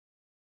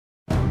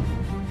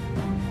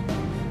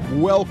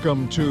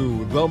Welcome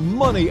to The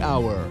Money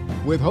Hour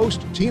with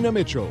host Tina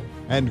Mitchell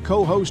and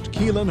co-host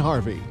Keelan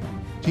Harvey.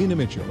 Tina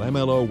Mitchell,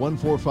 MLO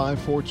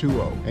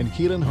 145420, and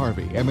Keelan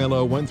Harvey,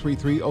 MLO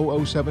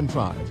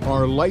 1330075,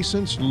 are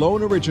licensed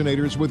loan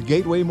originators with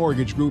Gateway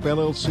Mortgage Group,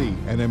 LLC,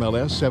 and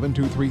MLS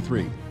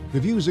 7233. The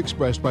views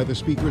expressed by the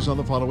speakers on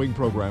the following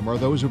program are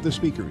those of the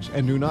speakers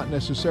and do not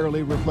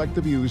necessarily reflect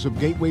the views of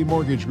Gateway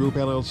Mortgage Group,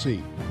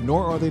 LLC,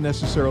 nor are they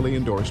necessarily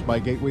endorsed by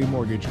Gateway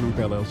Mortgage Group,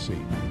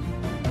 LLC.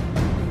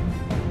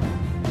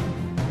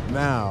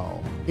 Now,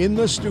 in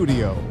the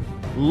studio,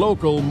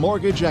 local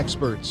mortgage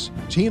experts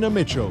Tina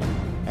Mitchell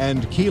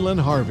and Keelan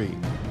Harvey.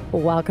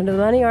 Welcome to the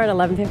Money Hour at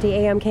 11:50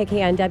 a.m.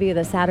 KKNW,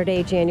 the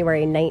Saturday,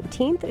 January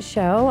 19th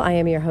show. I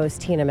am your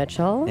host, Tina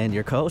Mitchell. And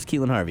your co-host,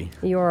 Keelan Harvey.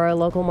 Your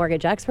local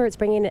mortgage experts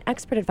bringing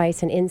expert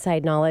advice and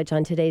inside knowledge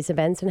on today's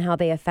events and how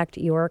they affect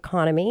your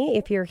economy.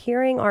 If you're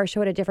hearing our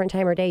show at a different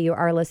time or day, you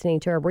are listening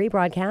to a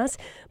rebroadcast,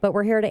 but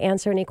we're here to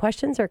answer any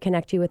questions or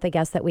connect you with the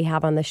guests that we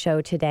have on the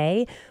show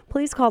today.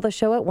 Please call the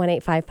show at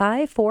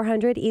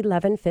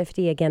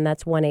 1-855-400-1150. Again,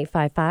 that's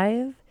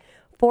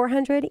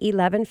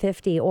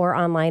 1-855-400-1150 or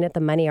online at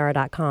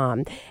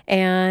themoneyhour.com.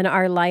 And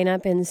our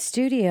lineup in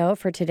studio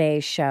for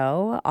today's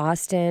show,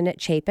 Austin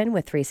Chapin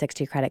with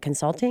 360 Credit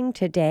Consulting.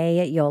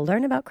 Today, you'll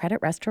learn about credit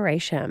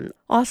restoration.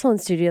 Also in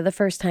studio, the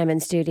first time in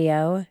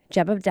studio,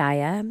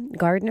 Jebediah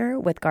Gardner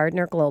with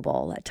Gardner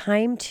Global.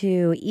 Time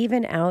to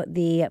even out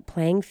the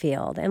playing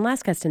field. And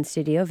last guest in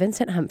studio,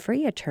 Vincent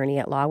Humphrey, attorney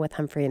at law with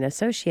Humphrey &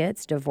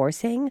 Associates,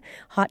 divorcing,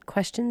 hot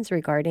questions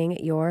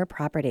regarding your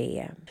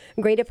property.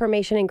 Great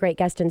information and great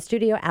guest in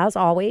studio. As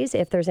always,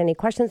 if there's any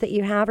questions that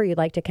you have or you'd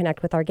like to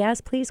connect with our guests,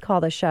 please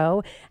call the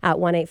show at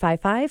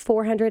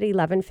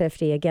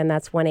 1-855-400-1150. Again,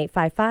 that's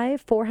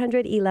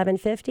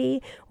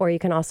 1-855-400-1150, or you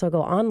can also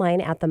go online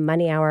at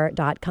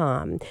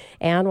themoneyhour.com.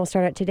 And we'll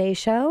start out today's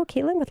show,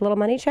 Keelan, with a little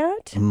money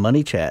chat.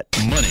 Money chat.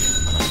 Money.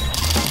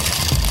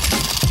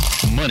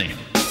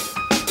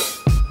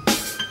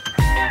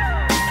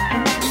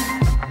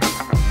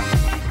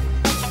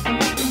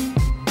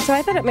 So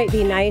I thought it might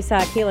be nice,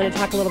 Keelan, to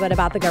talk a little bit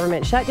about the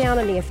government shutdown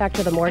and the effect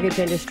of the mortgage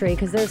industry,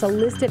 because there's a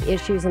list of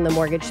issues in the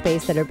mortgage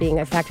space that are being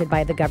affected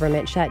by the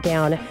government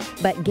shutdown.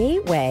 But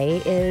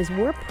Gateway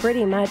we're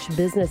pretty much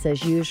business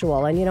as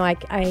usual. And, you know, I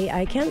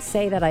can't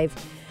say that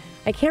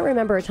I can't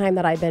remember a time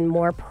that I've been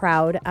more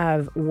proud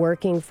of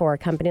working for a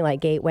company like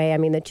Gateway. I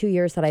mean, the 2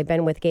 years that I've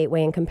been with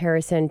Gateway in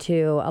comparison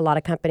to a lot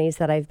of companies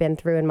that I've been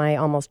through in my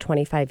almost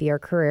 25-year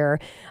career,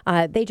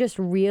 they just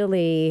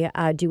really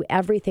do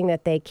everything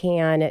that they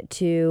can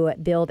to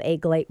build a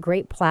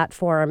great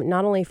platform,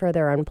 not only for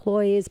their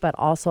employees, but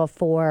also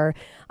for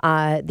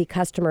the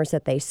customers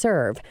that they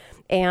serve.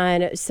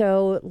 And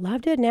so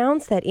love to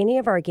announce that any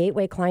of our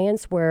Gateway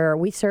clients where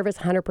we service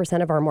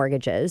 100% of our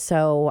mortgages,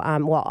 so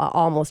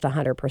almost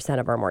 100%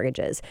 of our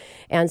mortgages.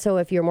 And so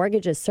if your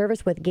mortgage is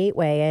serviced with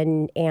Gateway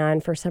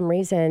and for some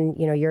reason,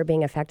 you know, you're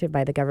being affected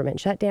by the government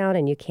shutdown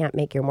and you can't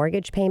make your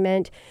mortgage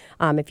payment,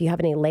 if you have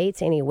any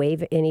lates,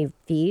 any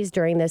fees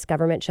during this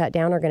government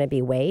shutdown are going to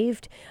be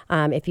waived.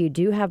 If you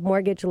do have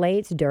mortgage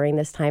lates during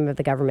this time of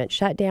the government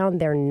shutdown,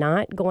 they're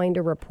not going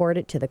to report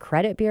it to the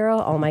credit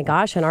bureau. Oh my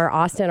gosh. And our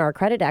Austin, our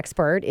credit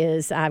expert,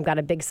 is got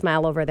a big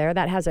smile over there.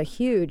 That has a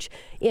huge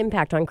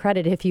impact on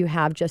credit if you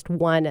have just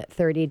one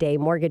 30-day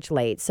mortgage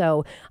late.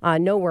 So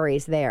no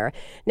worries there.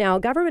 Now,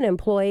 government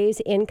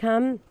employees'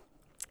 income.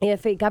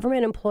 If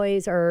government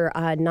employees are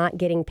not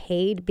getting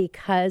paid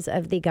because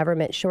of the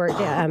government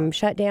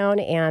shutdown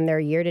and their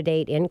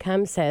year-to-date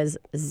income says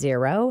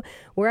zero,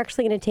 we're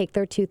actually going to take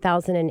their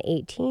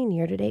 2018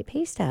 year-to-date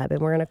pay stub and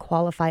we're going to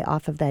qualify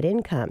off of that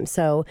income.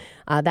 So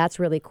that's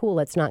really cool.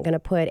 It's not going to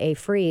put a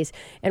freeze.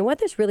 And what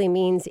this really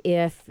means,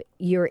 if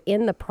you're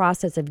in the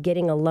process of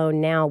getting a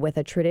loan now with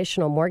a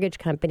traditional mortgage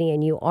company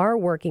and you are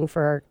working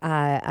for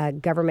a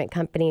government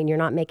company and you're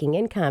not making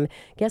income,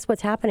 guess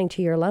what's happening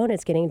to your loan?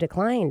 It's getting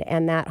declined.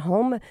 And that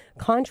home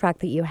contract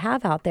that you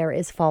have out there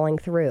is falling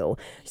through.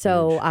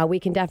 So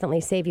we can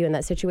definitely save you in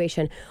that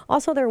situation.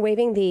 Also, they're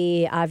waiving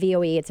the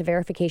VOE. It's a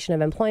verification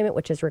of employment,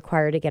 which is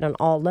required to get on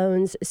all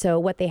loans. So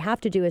what they have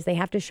to do is they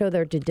have to show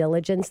their due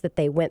diligence that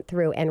they went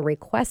through and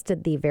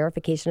requested the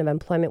verification of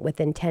employment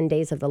within 10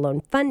 days of the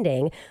loan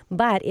funding.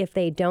 But if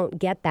they don't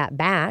get that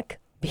back,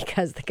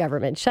 because the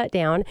government shut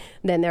down,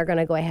 then they're going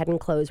to go ahead and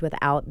close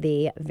without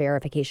the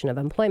verification of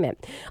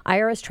employment.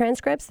 IRS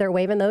transcripts, they're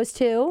waiving those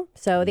too.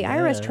 So the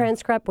IRS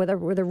transcript, the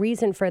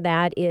reason for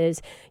that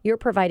is you're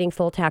providing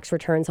full tax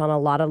returns on a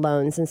lot of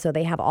loans. And so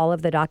they have all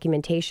of the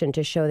documentation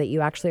to show that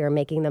you actually are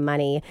making the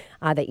money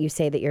that you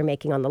say that you're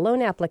making on the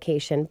loan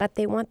application. But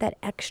they want that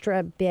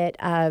extra bit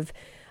of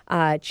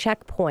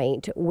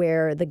checkpoint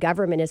where the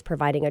government is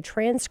providing a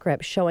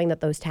transcript showing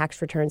that those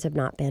tax returns have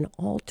not been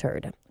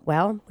altered.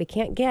 Well, we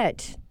can't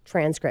get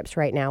transcripts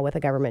right now with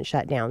a government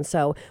shutdown,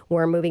 so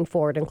we're moving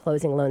forward and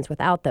closing loans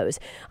without those.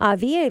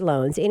 VA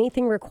loans,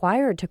 anything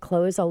required to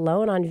close a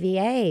loan on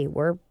VA,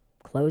 we're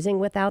closing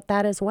without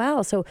that as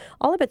well. So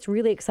all of it's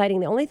really exciting.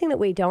 The only thing that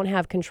we don't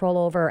have control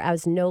over,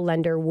 as no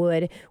lender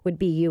would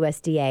be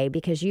USDA,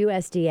 because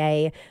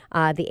USDA,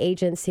 the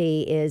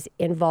agency, is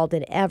involved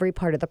in every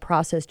part of the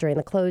process during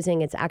the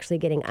closing. It's actually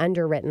getting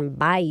underwritten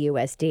by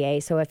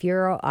USDA. So if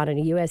you're on a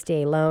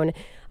USDA loan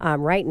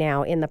right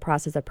now in the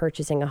process of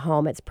purchasing a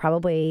home, it's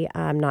probably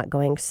not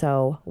going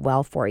so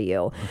well for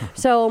you.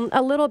 So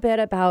a little bit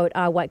about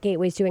what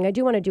Gateway's doing. I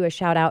do want to do a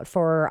shout out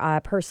for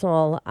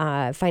personal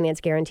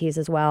finance guarantees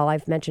as well.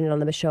 I've mentioned it on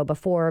the show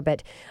before,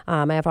 but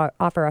I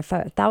offer a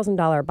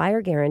 $1,000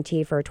 buyer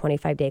guarantee for a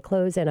 25-day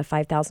close and a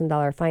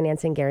 $5,000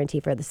 financing guarantee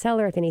for the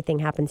seller if anything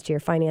happens to your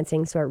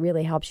financing. So it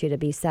really helps you to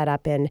be set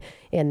up in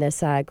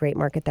this great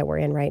market that we're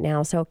in right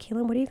now. So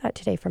Keelan, what do you got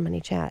today for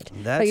Money Chat?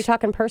 Are you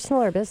talking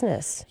personal or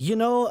business?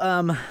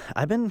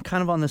 I've been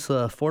kind of on this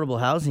affordable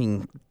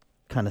housing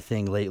kind of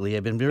thing lately.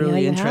 I've been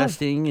really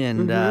interesting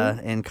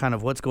and kind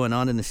of what's going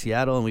on in the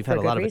Seattle, and we've had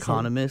a lot of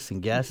economists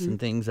and guests and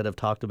things that have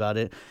talked about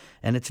it,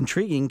 and it's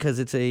intriguing because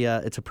it's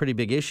a pretty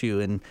big issue.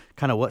 And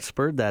kind of what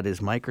spurred that is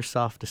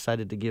Microsoft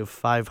decided to give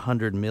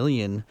 $500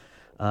 million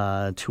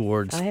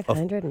towards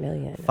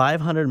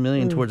 $500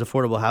 million towards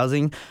affordable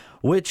housing.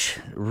 Which,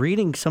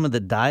 reading some of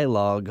the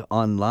dialogue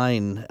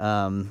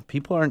online,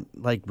 people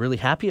aren't like really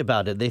happy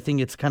about it. They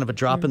think it's kind of a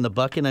drop in the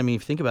bucket. I mean,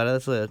 if you think about it,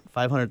 that's a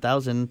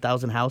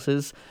 500,000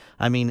 houses.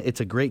 I mean,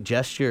 it's a great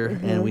gesture,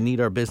 and we need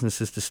our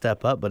businesses to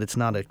step up, but it's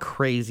not a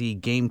crazy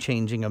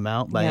game-changing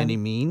amount by any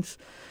means.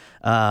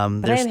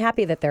 But I am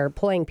happy that they're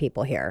employing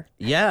people here.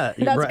 Yeah.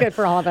 That's good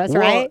for all of us,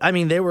 right? I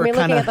mean, they were kind of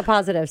looking at the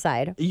positive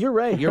side. You're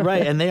right.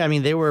 And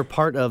they were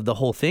part of the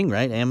whole thing,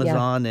 right?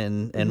 Amazon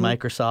and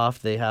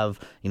Microsoft, they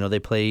have, they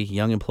play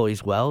young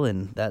employees well,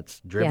 and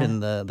that's driven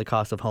the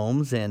cost of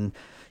homes. And,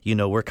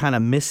 we're kind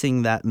of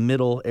missing that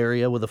middle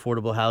area with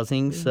affordable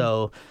housing.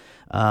 So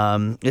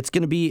it's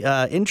going to be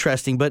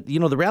interesting, but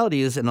the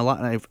reality is, and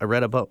I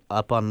read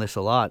up on this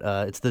a lot.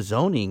 It's the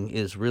zoning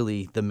is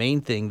really the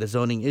main thing. The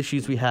zoning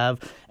issues we have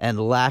and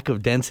lack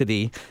of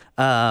density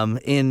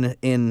in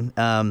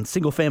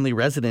single family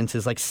residence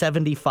is like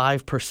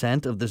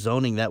 75% of the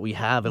zoning that we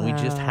have, and we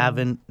just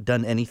haven't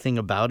done anything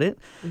about it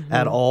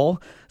at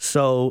all.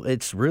 So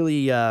it's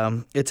really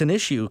it's an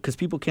issue because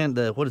people can't.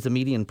 What is the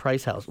median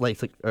price house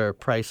or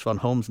price on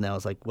homes now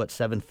is like what,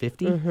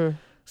 $750?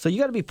 So you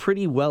got to be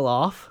pretty well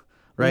off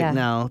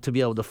now to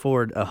be able to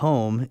afford a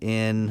home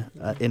in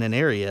an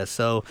area.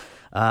 So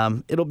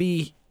it'll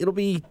be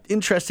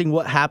interesting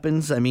what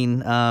happens. I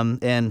mean,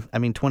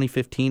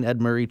 2015, Ed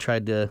Murray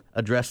tried to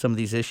address some of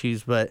these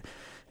issues, but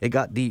it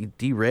got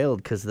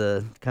derailed because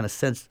the kind of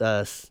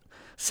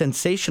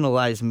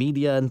sensationalized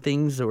media and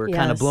things that were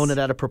kind of blown it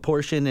out of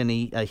proportion. And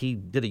he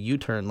did a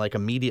U-turn like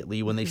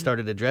immediately when they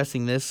started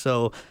addressing this.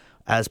 So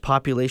as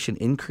population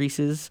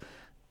increases,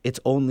 it's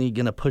only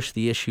going to push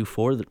the issue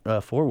forward,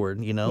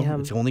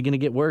 It's only going to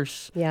get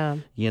worse.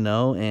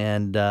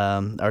 And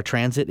our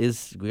transit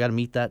we got to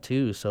meet that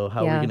too. So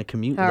how are we going to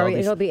commute?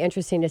 It'll be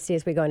interesting to see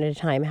as we go into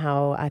time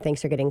how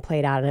things are getting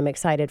played out. And I'm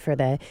excited for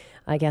the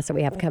guest that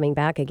we have coming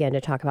back again to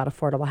talk about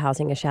affordable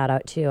housing. A shout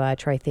out to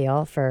Troy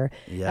Thiel for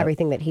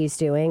everything that he's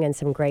doing, and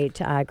some great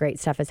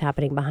stuff is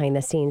happening behind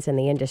the scenes in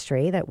the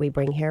industry that we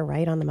bring here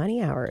right on the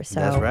Money Hour. So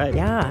that's right.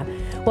 Yeah.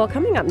 Well,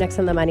 coming up next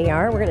on the Money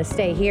Hour, we're going to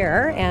stay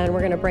here and we're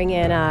going to bring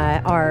in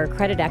our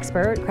credit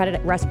expert, Credit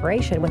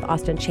Respiration, with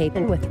Austin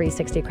Chapin with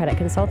 360 Credit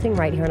Consulting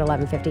right here at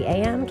 1150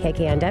 AM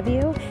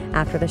KKNW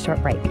after the short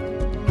break.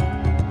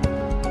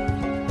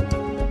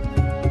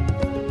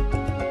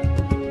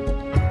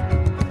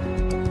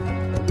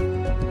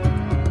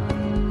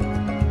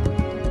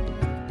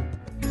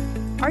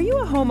 Are you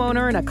a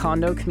homeowner in a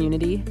condo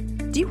community?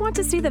 Do you want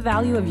to see the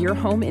value of your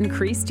home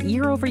increased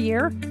year over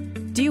year?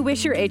 Do you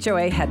wish your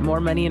HOA had more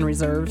money in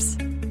reserves?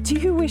 Do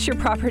you wish your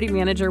property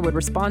manager would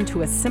respond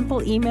to a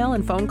simple email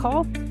and phone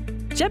call?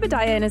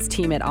 Jebediah and his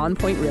team at On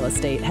Point Real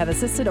Estate have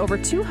assisted over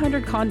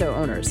 200 condo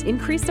owners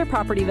increase their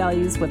property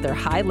values with their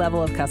high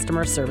level of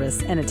customer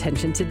service and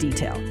attention to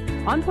detail.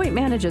 On Point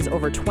manages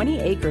over 20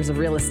 acres of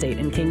real estate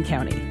in King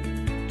County.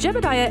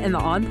 Jebediah and the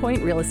On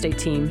Point Real Estate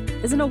team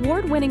is an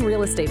award-winning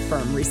real estate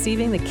firm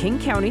receiving the King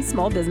County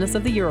Small Business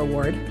of the Year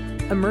Award,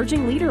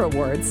 Emerging Leader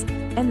Awards,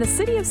 and the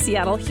City of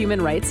Seattle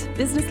Human Rights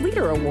Business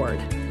Leader Award.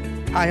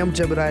 Hi, I'm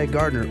Jebediah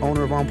Gardner,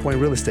 owner of On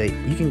Point Real Estate.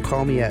 You can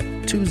call me at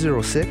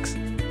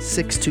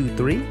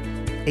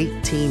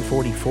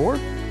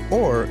 206-623-1844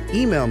 or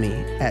email me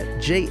at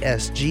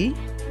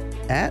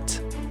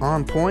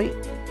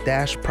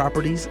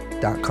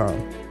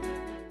jsg@onpoint-properties.com.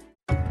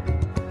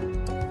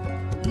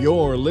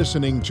 You're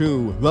listening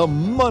to The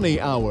Money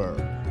Hour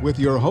with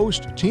your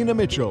host, Tina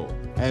Mitchell,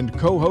 and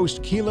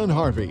co-host Keelan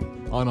Harvey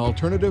on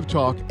Alternative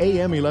Talk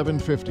AM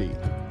 1150.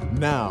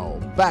 Now,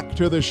 back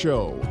to the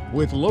show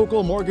with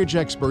local mortgage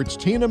experts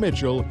Tina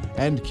Mitchell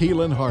and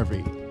Keelan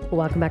Harvey.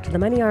 Welcome back to the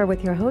Money Hour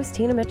with your host,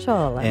 Tina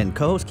Mitchell. And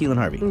co-host Keelan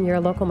Harvey. Your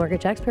local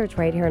mortgage experts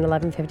right here on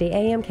 1150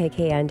 AM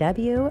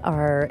KKNW,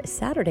 our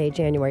Saturday,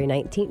 January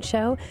 19th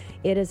show.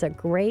 It is a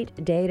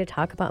great day to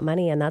talk about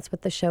money, and that's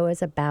what the show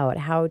is about,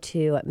 how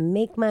to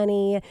make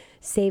money,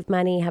 save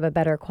money, have a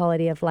better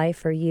quality of life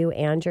for you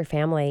and your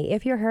family.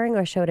 If you're hearing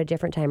our show at a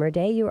different time or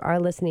day, you are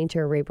listening to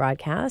a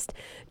rebroadcast.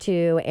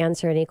 To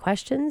answer any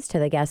questions to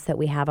the guests that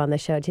we have on the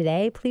show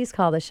today, please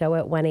call the show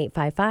at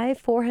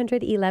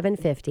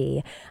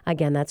 1-855-400-1150.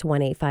 Again, that's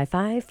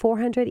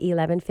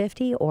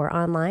 1-855-400-1150 or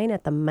online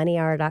at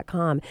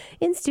themoneyhour.com.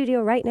 In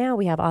studio right now,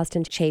 we have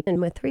Austin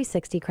Chapin with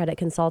 360 Credit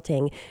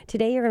Consulting.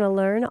 Today, you're going to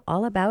learn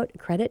all about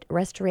credit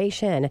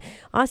restoration.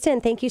 Austin,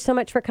 thank you so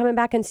much for coming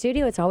back in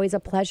studio. It's always a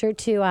pleasure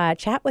to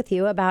chat with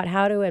you about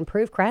how to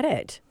improve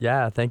credit.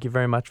 Yeah, thank you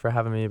very much for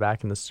having me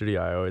back in the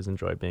studio. I always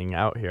enjoy being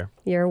out here.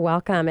 You're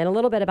welcome. And a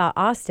little bit about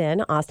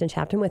Austin. Austin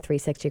Chapin with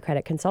 360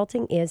 Credit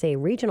Consulting is a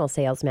regional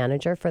sales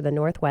manager for the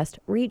Northwest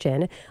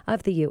region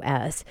of the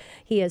U.S.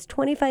 He is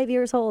 25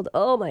 years old.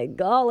 Oh my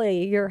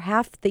golly, you're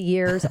half the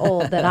years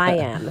old that I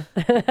am.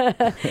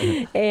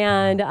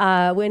 And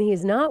when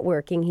he's not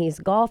working, he's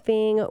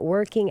golfing,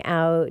 working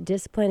out,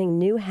 disciplining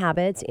new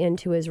habits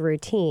into his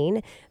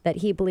routine that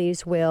he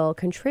believes will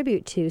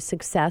contribute to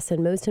success,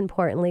 and most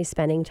importantly,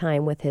 spending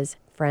time with his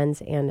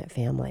friends and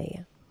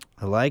family.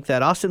 I like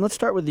that. Austin, let's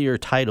start with your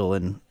title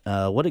and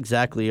what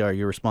exactly are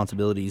your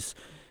responsibilities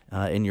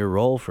in your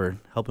role for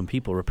helping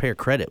people repair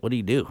credit? What do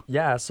you do?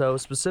 Yeah, so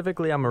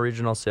specifically, I'm a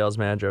regional sales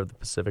manager of the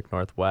Pacific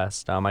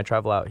Northwest. I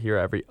travel out here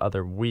every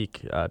other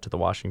week to the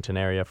Washington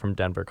area from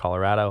Denver,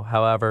 Colorado.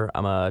 However,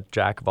 I'm a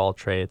jack of all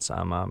trades.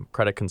 I'm a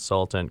credit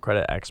consultant,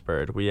 credit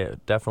expert. We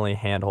definitely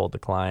handhold the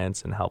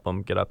clients and help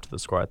them get up to the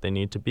score that they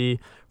need to be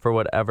for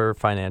whatever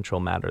financial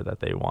matter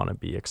that they want to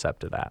be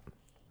accepted at.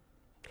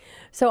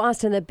 So,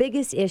 Austin, the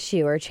biggest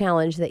issue or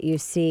challenge that you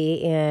see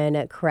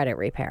in credit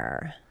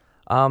repair?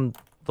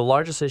 The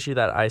largest issue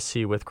that I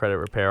see with credit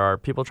repair are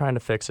people trying to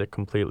fix it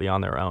completely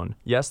on their own.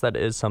 Yes, that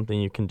is something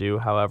you can do.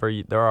 However,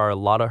 there are a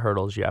lot of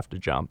hurdles you have to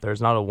jump.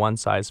 There's not a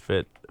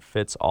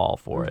one-size-fits-all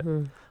for it.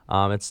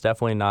 It's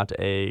definitely not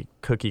a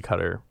cookie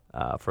cutter,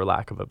 for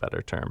lack of a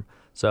better term.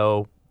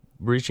 So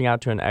reaching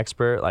out to an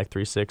expert like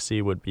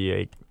 360 would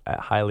be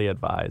highly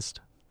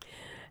advised.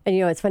 And,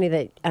 it's funny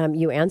that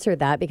you answered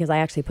that, because I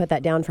actually put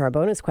that down for our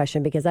bonus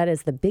question, because that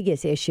is the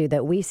biggest issue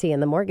that we see in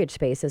the mortgage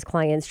space is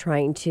clients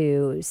trying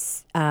to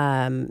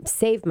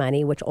save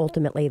money, which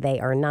ultimately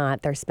they are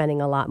not. They're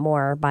spending a lot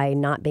more by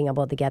not being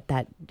able to get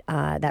that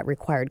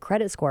required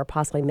credit score,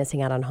 possibly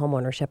missing out on home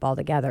ownership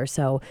altogether.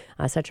 So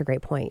such a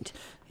great point.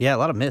 Yeah, a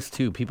lot of myths,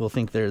 too. People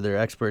think they're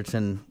experts,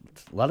 and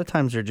a lot of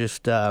times they're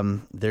just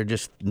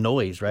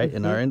noise, right,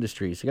 in our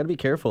industry. So you got to be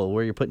careful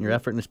where you're putting your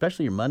effort, and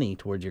especially your money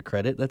towards your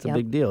credit. That's a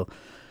big deal.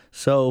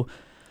 So,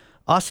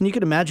 Austin, you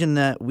could imagine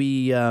that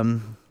we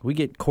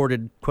get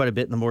courted quite a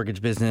bit in the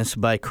mortgage business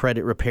by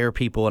credit repair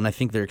people, and I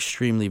think they're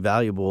extremely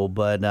valuable.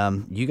 But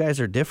you guys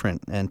are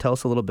different, and tell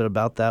us a little bit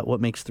about that.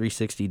 What makes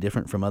 360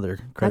 different from other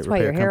credit repair That's why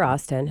you're here,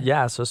 Austin.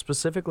 Yeah, so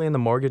specifically in the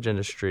mortgage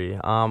industry,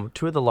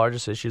 two of the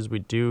largest issues we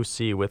do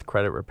see with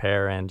credit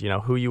repair and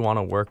who you want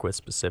to work with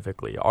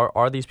specifically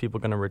are these people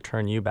going to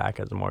return you back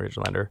as a mortgage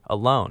lender a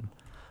loan?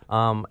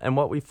 And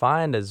what we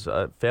find as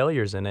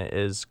failures in it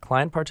is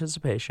client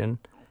participation,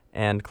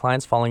 and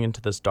clients falling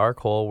into this dark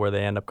hole where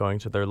they end up going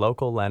to their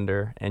local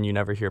lender and you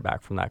never hear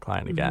back from that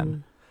client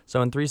again.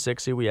 So in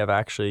 360, we have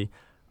actually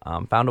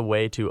found a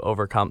way to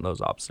overcome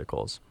those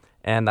obstacles.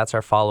 And that's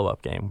our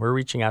follow-up game. We're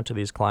reaching out to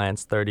these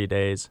clients 30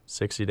 days,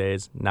 60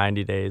 days,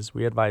 90 days.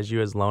 We advise you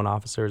as loan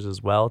officers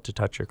as well to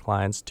touch your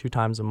clients 2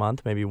 times a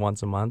month, maybe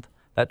once a month.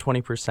 That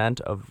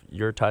 20% of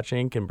your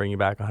touching can bring you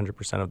back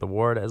 100% of the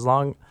award as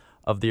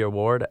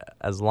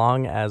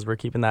long as we're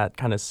keeping that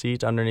kind of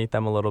seat underneath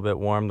them a little bit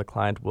warm, the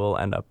client will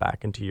end up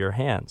back into your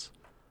hands.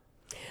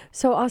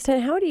 So,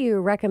 Austin, how do you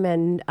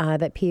recommend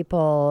that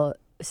people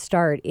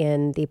start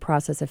in the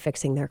process of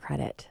fixing their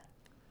credit?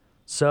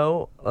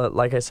 So,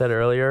 like I said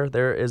earlier,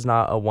 there is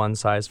not a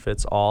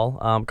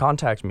one-size-fits-all.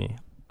 Contact me.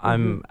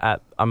 I'm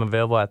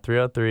available at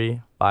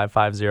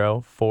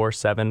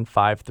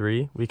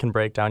 303-550-4753. We can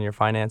break down your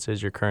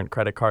finances, your current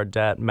credit card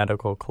debt,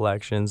 medical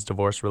collections,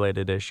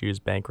 divorce-related issues,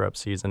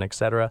 bankruptcies, and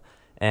etc.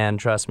 And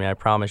trust me, I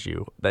promise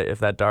you that if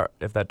that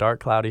dark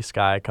cloudy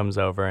sky comes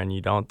over and you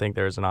don't think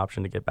there's an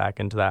option to get back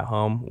into that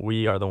home,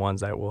 we are the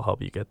ones that will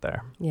help you get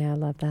there. Yeah, I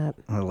love that.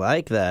 I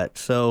like that.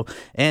 So,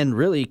 and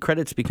really,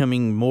 credit's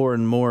becoming more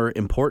and more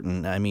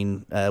important. I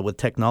mean, with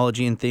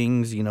technology and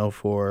things,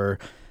 for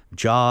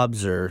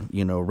jobs or,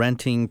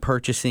 renting,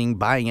 purchasing,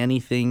 buying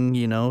anything,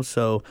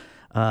 So,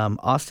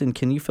 Austin,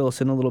 can you fill us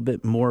in a little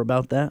bit more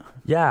about that?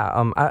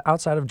 Yeah.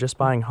 Outside of just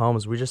buying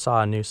homes, we just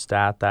saw a new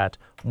stat that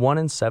 1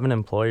 in 7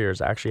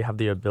 employers actually have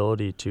the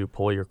ability to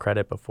pull your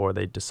credit before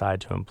they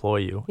decide to employ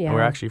you. Yeah. And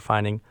we're actually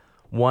finding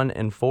 1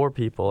 in 4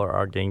 people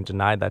are getting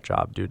denied that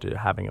job due to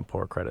having a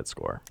poor credit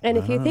score. And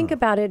if you think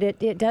about it,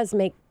 it does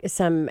make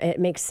it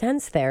makes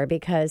sense there,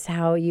 because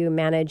how you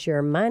manage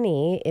your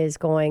money is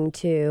going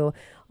to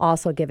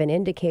also give an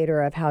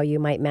indicator of how you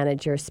might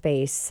manage your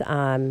space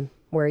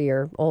where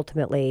you're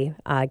ultimately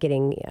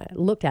getting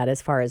looked at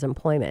as far as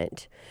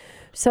employment.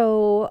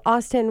 So,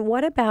 Austin,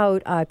 what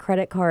about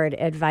credit card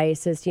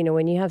advice? Is,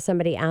 when you have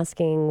somebody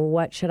asking,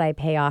 what should I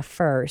pay off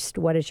first?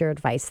 What is your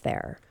advice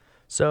there?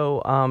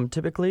 So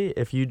typically,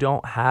 if you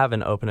don't have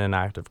an open and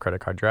active credit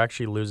card, you're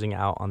actually losing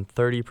out on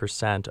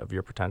 30% of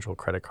your potential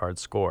credit card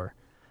score.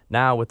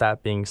 Now, with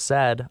that being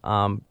said,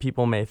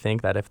 people may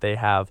think that if they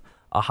have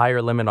a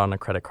higher limit on a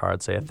credit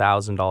card, say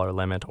 $1,000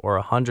 limit or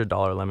a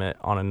 $100 limit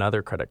on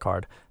another credit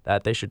card,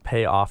 that they should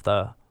pay off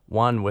the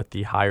one with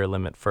the higher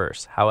limit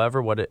first.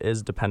 However, what it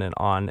is dependent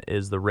on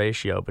is the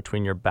ratio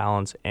between your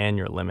balance and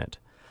your limit.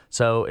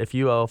 So if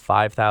you owe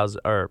 $500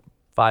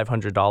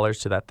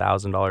 to that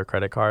 $1,000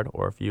 credit card,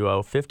 or if you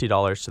owe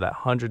 $50 to that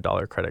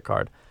 $100 credit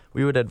card,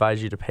 we would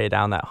advise you to pay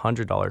down that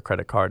 $100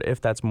 credit card if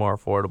that's more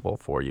affordable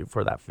for you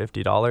for that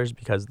 $50,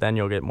 because then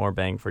you'll get more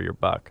bang for your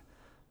buck.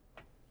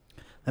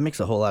 That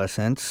makes a whole lot of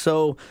sense.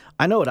 So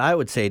I know what I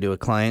would say to a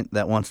client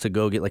that wants to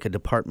go get like a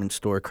department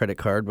store credit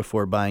card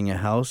before buying a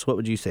house. What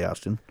would you say,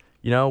 Austin?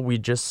 We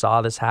just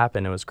saw this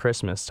happen. It was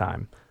Christmas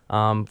time.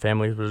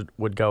 Families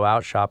would go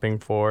out shopping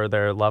for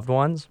their loved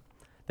ones.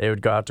 They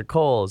would go out to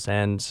Kohl's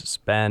and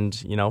spend,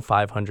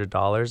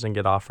 $500 and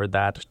get offered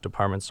that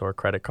department store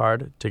credit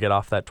card to get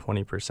off that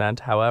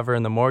 20%. However,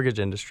 in the mortgage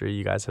industry,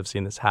 you guys have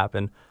seen this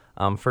happen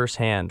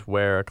firsthand,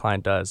 where a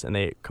client does, and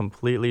they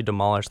completely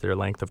demolish their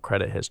length of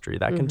credit history.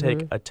 That can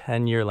take a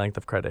 10-year length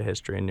of credit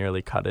history and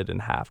nearly cut it in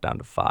half down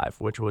to 5,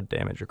 which would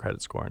damage your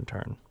credit score in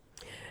turn.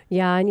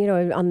 Yeah,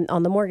 and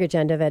on the mortgage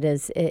end of it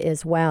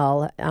as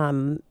well,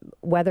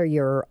 whether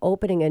you're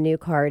opening a new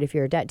card, if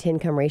your debt to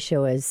income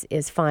ratio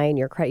is fine,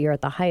 you're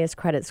at the highest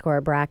credit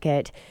score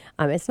bracket.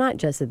 It's not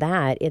just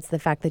that; it's the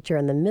fact that you're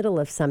in the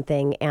middle of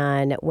something,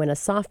 and when a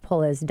soft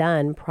pull is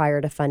done prior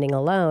to funding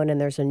a loan,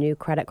 and there's a new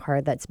credit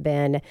card that's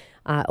been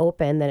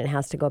open, then it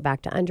has to go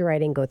back to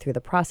underwriting, go through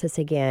the process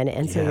again,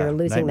 and so you're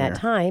losing that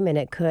time, and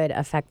it could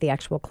affect the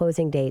actual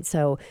closing date.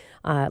 So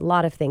a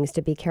lot of things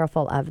to be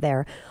careful of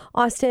there.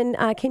 Austin,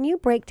 can you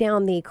break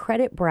down the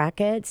credit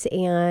brackets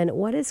and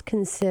what is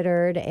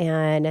considered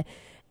an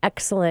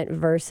excellent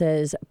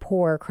versus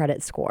poor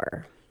credit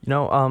score?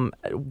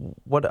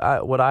 What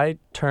I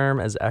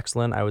term as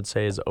excellent, I would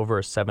say, is over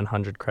a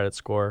 700 credit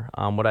score.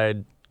 What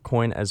I'd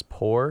coin as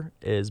poor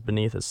is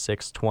beneath a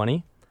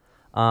 620.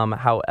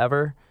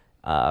 However,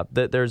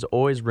 there's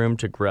always room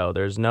to grow.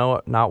 There's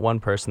not one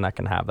person that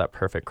can have that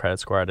perfect credit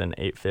score at an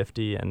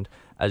 850. And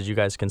as you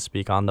guys can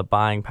speak on, the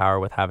buying power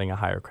with having a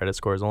higher credit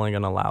score is only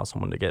going to allow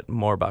someone to get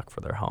more buck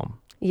for their home.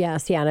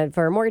 Yes, yeah, and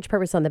for a mortgage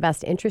purpose on the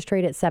best interest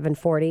rate at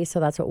 740, so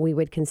that's what we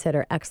would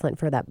consider excellent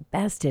for that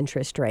best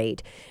interest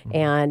rate.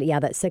 And yeah,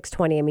 that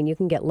 620, I mean, you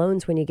can get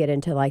loans when you get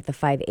into like the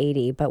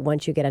 580, but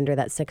once you get under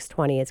that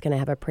 620, it's going to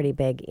have a pretty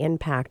big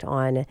impact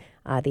on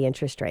the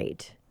interest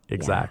rate.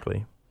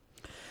 Exactly.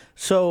 Yeah.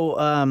 So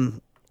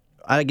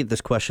I get this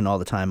question all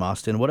the time,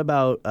 Austin. What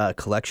about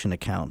collection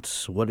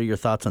accounts? What are your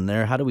thoughts on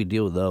there? How do we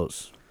deal with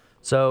those?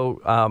 So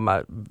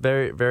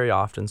very, very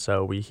often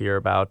we hear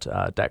about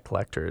debt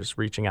collectors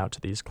reaching out to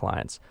these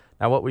clients.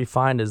 Now, what we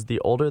find is the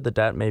older the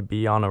debt may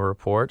be on a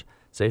report,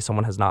 say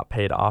someone has not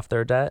paid off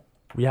their debt,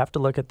 we have to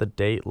look at the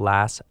date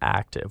last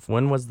active.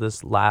 When was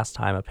this last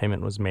time a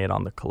payment was made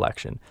on the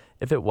collection?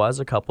 If it was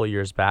a couple of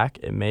years back,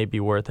 it may be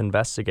worth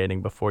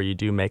investigating before you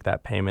do make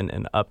that payment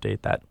and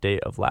update that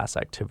date of last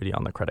activity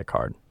on the credit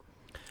card.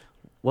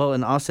 Well,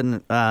 and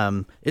Austin,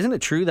 isn't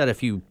it true that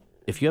if you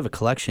have a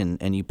collection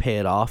and you pay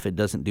it off, it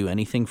doesn't do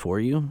anything for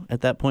you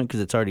at that point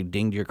because it's already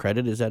dinged your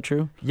credit? Is that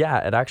true? Yeah,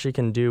 it actually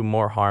can do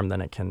more harm than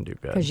it can do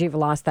good. Because you've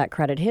lost that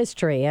credit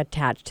history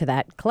attached to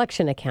that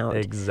collection account.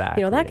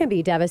 Exactly. That can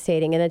be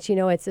devastating. And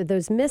it's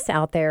those myths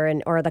out there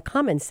or the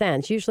common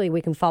sense. Usually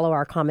we can follow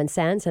our common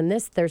sense, and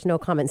there's no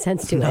common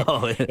sense to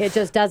it. It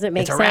just doesn't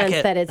make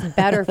sense that it's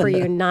better for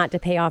you not to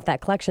pay off that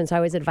collection. So I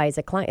always advise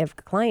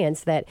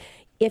clients that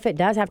if it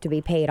does have to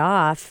be paid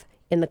off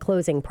in the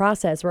closing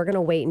process, we're going to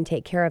wait and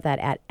take care of that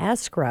at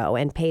escrow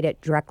and paid it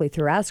directly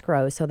through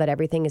escrow so that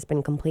everything has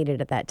been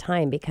completed at that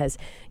time because,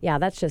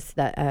 that's just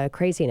the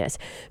craziness.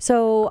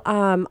 So,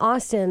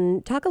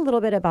 Austin, talk a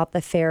little bit about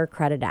the Fair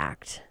Credit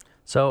Act.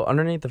 So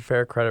underneath the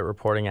Fair Credit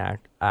Reporting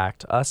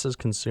Act, us as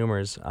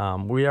consumers,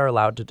 we are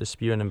allowed to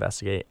dispute and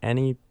investigate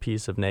any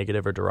piece of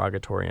negative or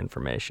derogatory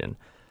information.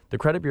 The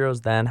credit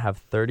bureaus then have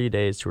 30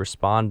 days to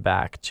respond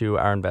back to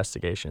our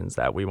investigations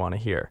that we want to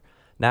hear.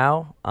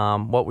 Now,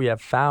 what we have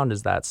found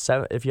is that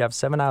if you have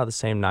 7 out of the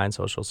same 9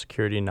 social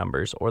security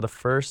numbers or the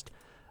first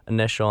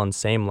initial and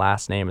same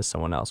last name as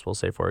someone else, we'll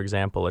say, for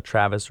example, a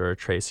Travis or a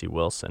Tracy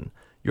Wilson,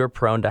 you're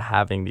prone to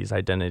having these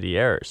identity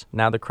errors.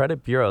 Now, the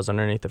credit bureaus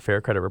underneath the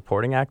Fair Credit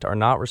Reporting Act are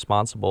not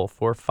responsible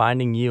for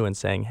finding you and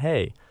saying,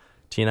 hey,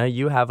 Tina,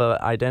 you have an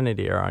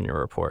identity error on your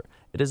report.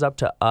 it is up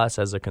to us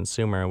as a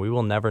consumer, and we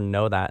will never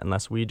know that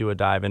unless we do a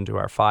dive into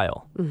our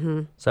file.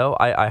 So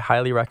I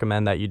highly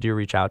recommend that you do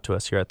reach out to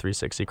us here at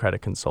 360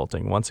 Credit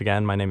Consulting. Once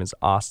again, my name is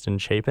Austin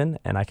Chapin,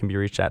 and I can be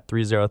reached at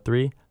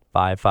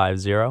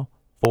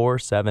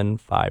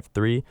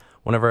 303-550-4753.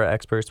 One of our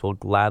experts will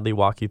gladly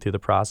walk you through the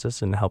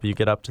process and help you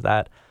get up to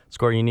that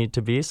score you need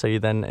to be, so you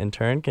then in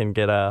turn can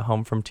get a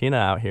home from Tina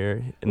out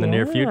here in the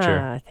near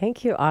future.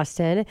 Thank you,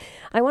 Austin.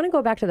 I want to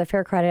go back to the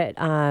Fair Credit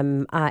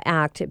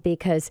Act,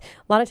 because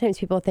a lot of times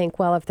people think,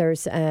 well, if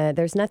there's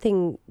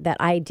nothing that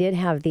I did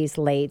have these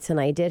lates and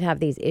I did have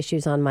these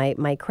issues on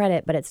my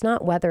credit, but it's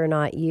not whether or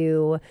not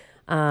it's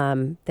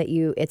an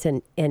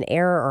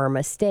error or a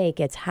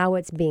mistake. It's how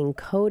it's being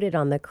coded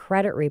on the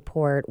credit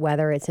report,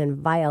 whether it's in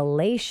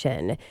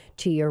violation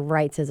to your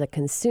rights as a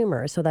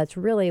consumer. So that's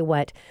really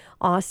what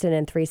Austin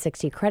and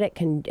 360 Credit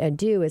can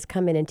do, is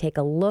come in and take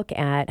a look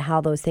at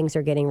how those things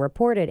are getting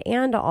reported,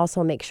 and to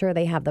also make sure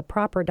they have the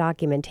proper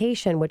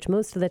documentation, which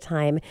most of the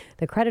time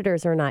the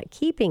creditors are not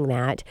keeping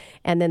that.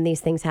 And then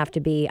these things have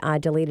to be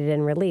deleted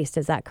and released.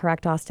 Is that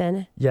correct,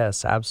 Austin?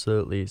 Yes,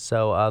 absolutely.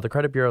 So the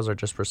credit bureaus are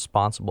just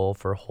responsible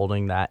for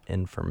holding that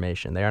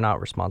information. They are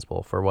not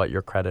responsible for what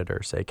your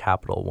creditor, say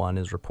Capital One,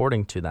 is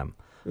reporting to them.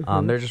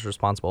 They're just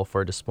responsible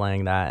for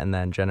displaying that and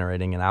then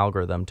generating an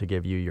algorithm to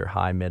give you your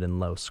high, mid, and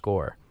low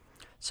score.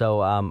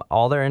 So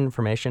all their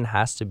information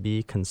has to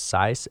be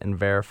concise and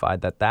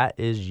verified that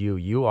is you.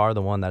 You are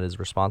the one that is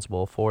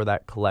responsible for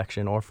that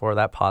collection or for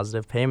that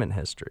positive payment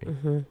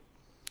history.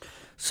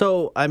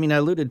 So, I mean, I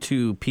alluded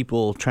to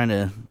people trying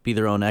to be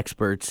their own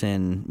experts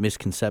and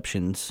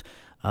misconceptions.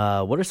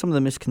 What are some of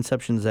the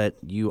misconceptions that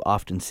you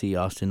often see,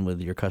 Austin, with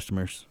your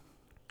customers?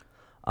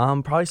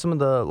 Probably some of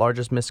the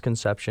largest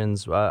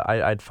misconceptions,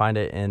 I'd find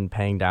it in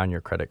paying down your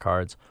credit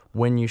cards.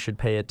 When you should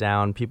pay it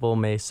down, people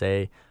may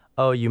say,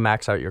 oh, you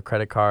max out your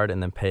credit card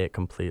and then pay it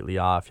completely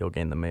off. You'll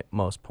gain the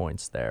most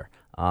points there.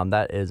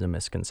 That is a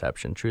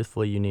misconception.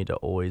 Truthfully, you need to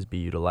always be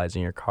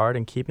utilizing your card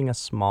and keeping a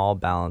small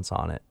balance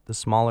on it. The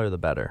smaller, the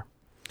better.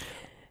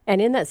 And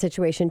in that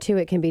situation, too,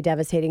 it can be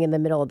devastating in the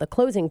middle of the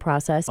closing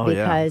process,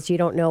 because you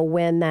don't know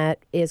when that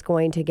is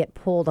going to get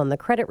pulled on the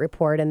credit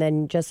report. And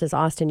then, just as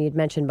Austin, you'd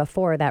mentioned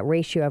before, that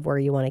ratio of where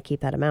you want to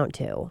keep that amount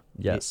to.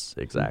 Yes,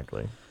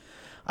 exactly.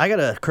 I got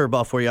a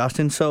curveball for you,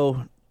 Austin.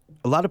 So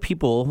a lot of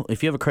people,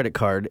 if you have a credit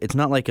card, it's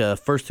not like a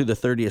first through the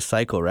 30th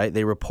cycle, right?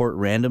 They report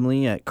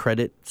randomly at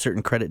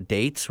certain credit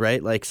dates,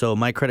 right? Like, so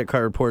my credit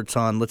card reports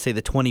on, let's say,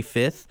 the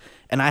 25th,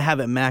 and I have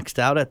it maxed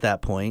out at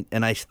that point,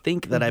 and I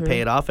think that I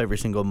pay it off every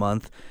single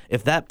month.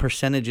 If that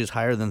percentage is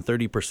higher than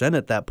 30%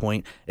 at that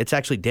point, it's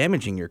actually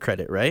damaging your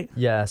credit, right?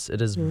 Yes,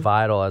 it is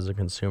vital as a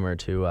consumer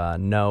to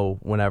know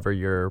whenever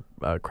your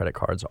credit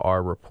cards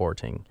are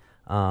reporting.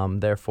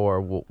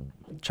 Therefore,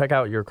 check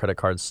out your credit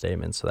card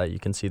statement so that you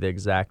can see the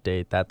exact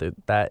date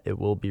that it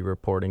will be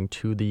reporting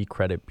to the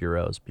credit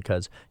bureaus,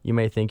 because you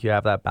may think you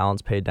have that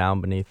balance paid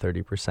down beneath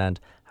 30%.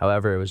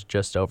 However, it was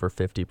just over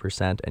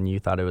 50% and you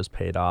thought it was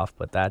paid off,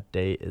 but that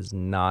date is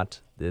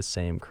not the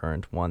same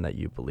current one that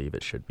you believe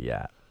it should be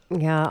at.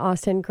 Yeah,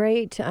 Austin,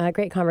 great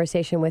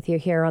conversation with you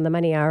here on the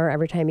Money Hour.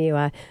 Every time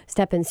you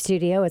step in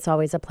studio, it's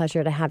always a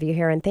pleasure to have you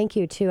here. And thank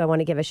you, too. I want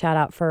to give a shout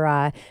out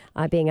for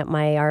being at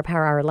our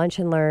Power Hour Lunch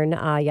and Learn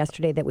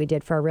yesterday that we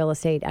did for our real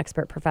estate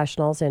expert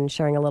professionals, and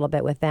sharing a little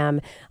bit with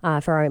them.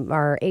 For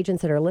our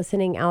agents that are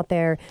listening out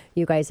there,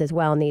 you guys as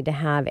well need to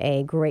have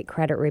a great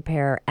credit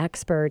repair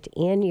expert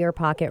in your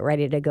pocket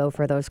ready to go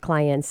for those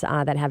clients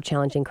that have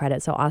challenging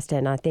credit. So,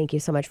 Austin, thank you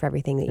so much for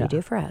everything that you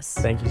do for us.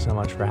 Thank you so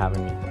much for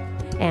having me.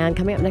 And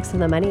coming up next on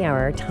the Money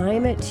Hour,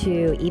 time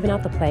to even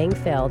out the playing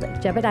field.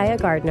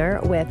 Jebediah Gardner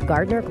with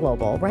Gardner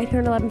Global, right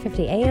here at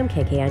 1150 AM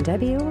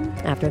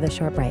KKNW, after the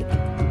short break.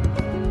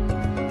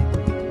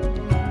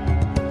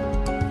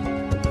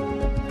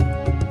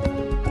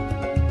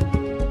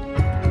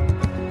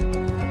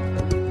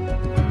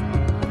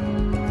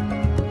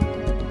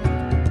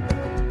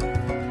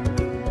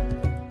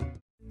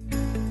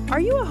 Are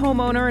you a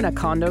homeowner in a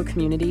condo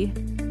community?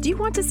 Do you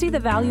want to see the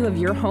value of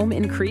your home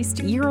increased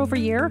year over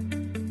year?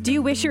 Do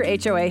you wish your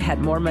HOA had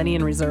more money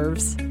in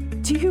reserves?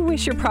 Do you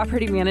wish your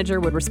property manager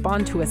would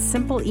respond to a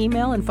simple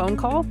email and phone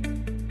call?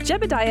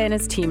 Jebediah and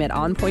his team at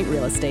On Point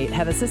Real Estate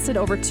have assisted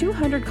over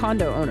 200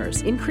 condo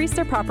owners increase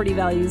their property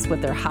values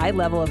with their high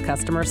level of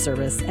customer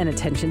service and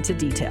attention to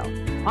detail.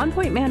 On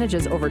Point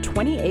manages over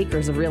 20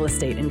 acres of real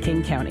estate in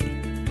King County.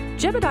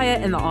 Jebediah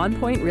and the On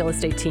Point Real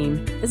Estate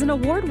team is an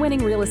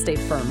award-winning real estate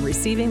firm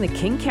receiving the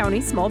King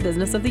County Small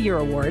Business of the Year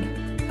Award,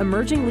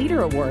 Emerging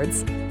Leader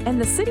Awards, and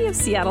the City of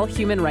Seattle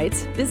Human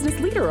Rights Business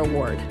Leader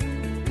Award.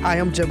 Hi,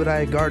 I'm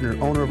Jebediah Gardner,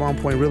 owner of On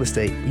Point Real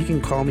Estate. You can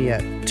call me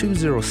at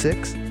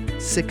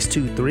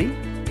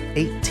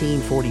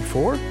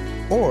 206-623-1844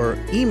 or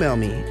email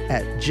me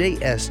at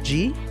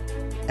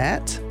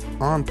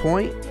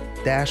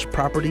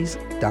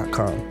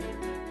jsg@onpoint-properties.com.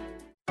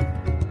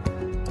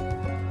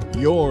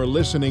 You're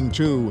listening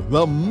to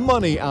The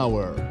Money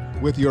Hour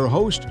with your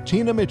host,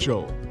 Tina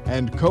Mitchell,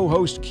 and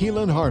co-host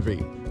Keelan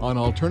Harvey on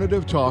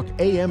Alternative Talk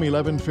AM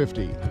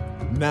 1150.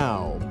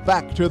 Now,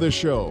 back to the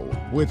show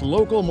with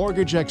local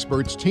mortgage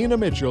experts Tina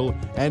Mitchell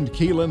and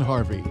Keelan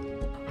Harvey.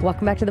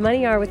 Welcome back to the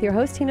Money Hour with your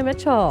host, Tina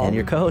Mitchell. And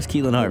your co-host,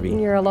 Keelan Harvey.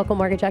 You're a local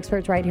mortgage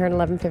expert right here at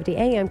 1150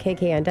 AM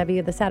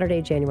KKNW, the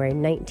Saturday, January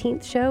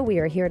 19th show. We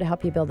are here to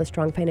help you build a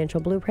strong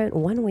financial blueprint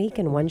 1 week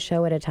and one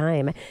show at a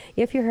time.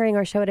 If you're hearing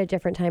our show at a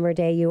different time or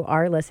day, you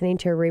are listening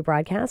to a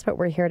rebroadcast, but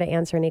we're here to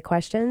answer any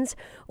questions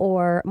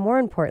or, more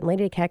importantly,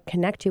 to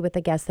connect you with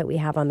the guests that we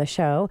have on the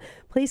show.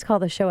 Please call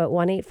the show at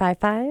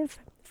 1-855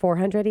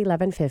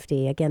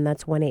 400-1150. Again,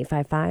 that's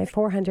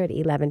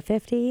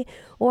 1-855-400-1150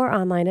 or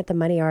online at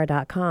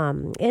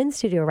themoneyhour.com. In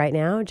studio right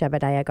now,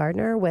 Jebediah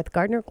Gardner with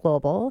Gardner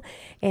Global,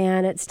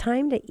 and it's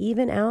time to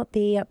even out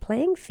the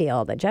playing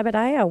field.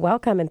 Jebediah,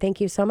 welcome, and thank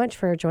you so much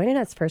for joining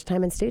us first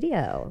time in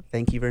studio.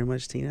 Thank you very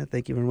much, Tina.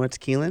 Thank you very much,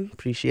 Keelan.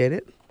 Appreciate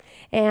it.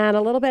 And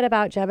a little bit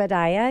about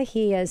Jebediah.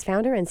 He is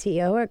founder and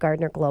CEO at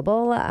Gardner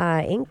Global,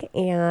 Inc.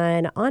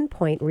 and On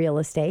Point Real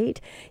Estate.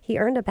 He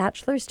earned a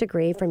bachelor's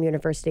degree from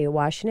University of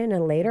Washington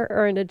and later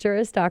earned a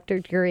Juris Doctor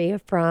degree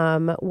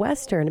from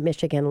Western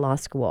Michigan Law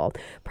School.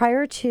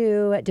 Prior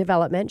to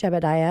development,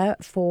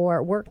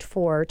 Jebediah worked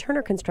for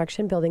Turner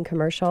Construction, building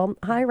commercial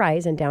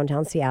high-rise in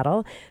downtown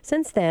Seattle.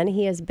 Since then,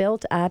 he has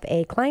built up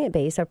a client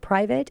base of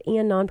private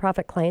and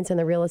nonprofit clients in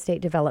the real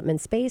estate development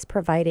space,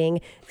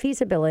 providing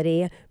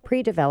feasibility,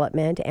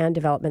 pre-development, and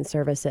development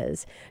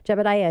services.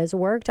 Jebediah has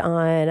worked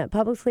on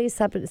publicly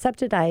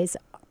subsidized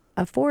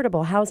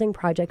affordable housing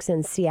projects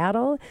in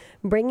Seattle,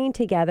 bringing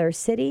together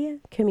city,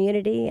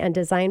 community, and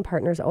design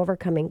partners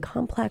overcoming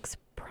complex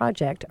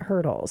project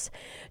hurdles.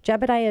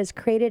 Jebediah has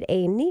created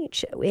a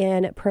niche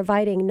in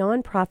providing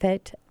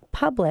nonprofit,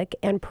 public,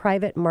 and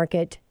private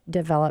market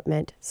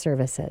development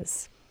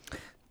services.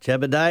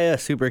 Jebediah,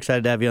 super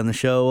excited to have you on the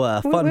show.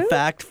 Fun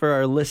fact for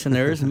our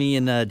listeners, me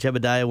and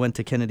Jebediah went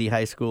to Kennedy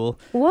High School.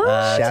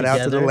 What? Shout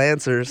out to the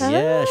Lancers.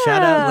 Yeah,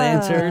 shout out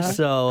Lancers.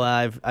 So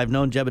I've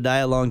known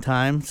Jebediah a long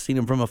time, seen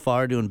him from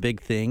afar doing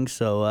big things.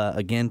 So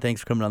again,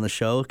 thanks for coming on the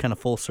show, kind of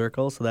full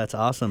circle. So that's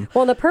awesome.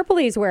 Well, the purple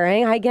he's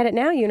wearing, I get it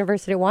now,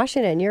 University of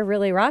Washington. You're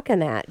really rocking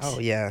that. Oh,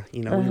 yeah.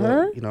 We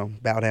love,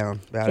 bow down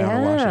to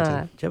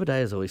Washington.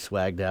 Jebediah's always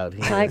swagged out.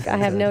 I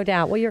have no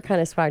doubt. Well, you're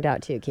kind of swagged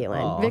out too,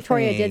 Keelan. Oh,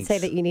 Victoria thanks. did say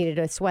that you needed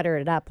to sweater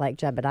it up like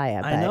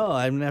Jebediah. I know.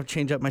 I'm going to have to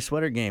change up my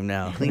sweater game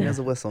now. Clean as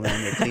a whistle,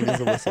 man. You're clean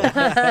as a whistle.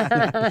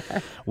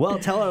 Well,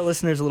 tell our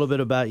listeners a little bit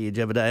about you,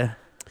 Jebediah.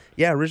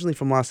 Yeah, originally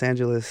from Los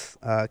Angeles,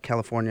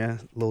 California,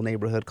 a little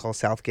neighborhood called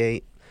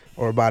Southgate,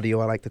 or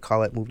Barrio, I like to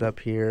call it. Moved up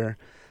here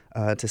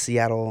to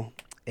Seattle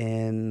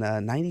in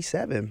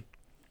 97.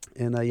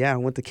 And I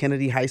went to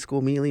Kennedy High School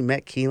immediately,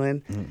 met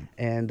Keelan,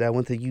 and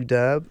went to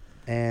UW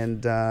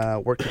and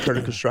worked at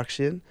Turner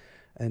Construction.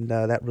 And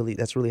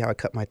that's really how I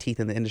cut my teeth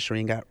in the industry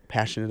and got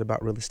passionate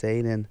about real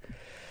estate. And,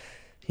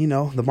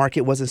 the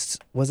market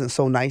wasn't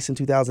so nice in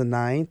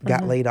 2009.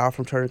 Got laid off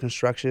from Turner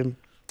Construction.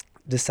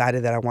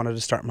 Decided that I wanted to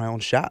start my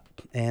own shop,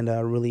 and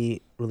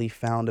really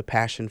found a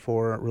passion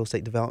for real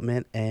estate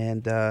development.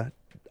 And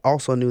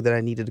also knew that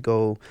I needed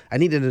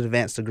an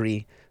advanced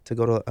degree to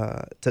go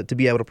to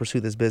be able to pursue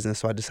this business.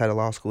 So I decided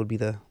law school would be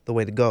the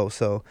way to go.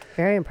 So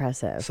very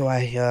impressive. So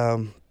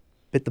I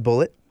bit the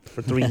bullet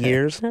for 3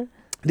 years.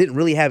 Didn't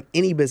really have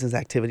any business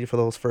activity for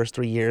those first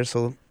 3 years,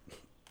 so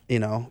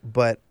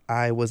but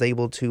I was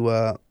able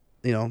to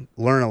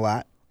learn a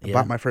lot. Yeah.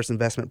 Bought my first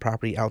investment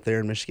property out there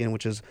in Michigan,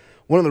 which is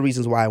one of the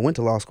reasons why I went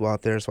to law school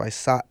out there. So I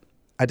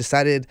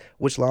decided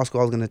which law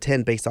school I was going to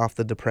attend based off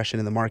the depression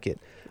in the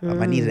market.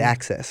 I needed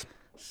access,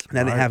 and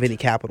I didn't have any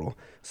capital.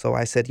 So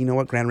I said, you know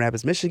what, Grand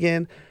Rapids,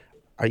 Michigan,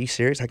 are you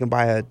serious? I can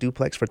buy a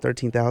duplex for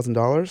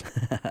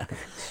 $13,000.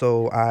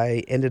 So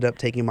I ended up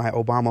taking my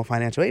Obama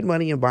financial aid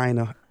money and buying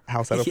a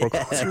house out of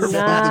foreclosure.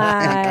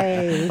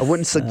 Nice. I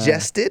wouldn't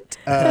suggest it,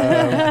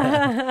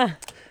 but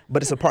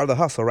it's a part of the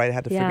hustle, right? I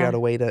had to figure out a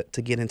way to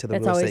get into the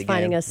real estate game. It's always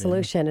finding a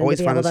solution and Always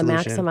to be able to find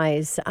a solution.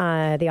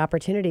 maximize the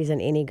opportunities in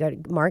any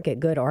good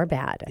market, good or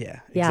bad. Yeah,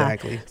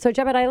 exactly. So,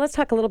 Jebediah, let's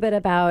talk a little bit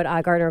about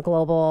Gardner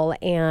Global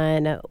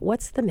and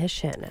what's the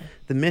mission?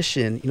 The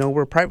mission,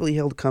 we're a privately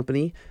held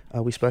company.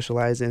 We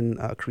specialize in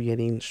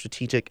creating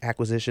strategic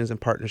acquisitions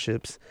and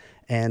partnerships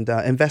and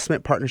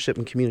investment, partnership,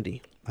 and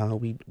community.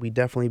 We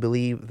definitely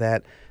believe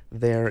that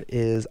there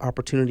is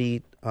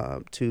opportunity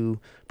to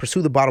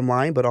pursue the bottom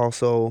line, but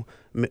also,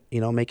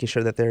 making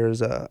sure that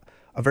there's a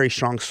very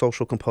strong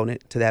social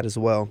component to that as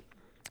well.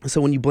 So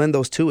when you blend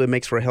those two, it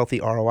makes for a healthy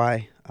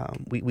ROI.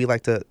 We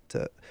like to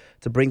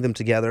bring them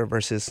together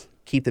versus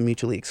keep them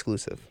mutually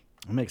exclusive.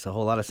 It makes a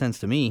whole lot of sense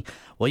to me.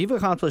 Well, you've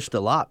accomplished a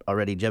lot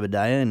already,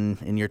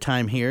 Jebediah, in your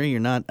time here. You're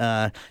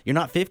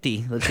not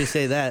 50. Let's just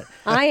say that.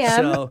 I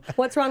am. So,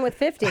 what's wrong with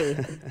 50?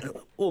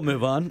 We'll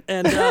move on.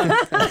 And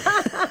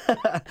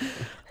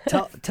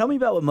tell me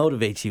about what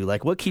motivates you.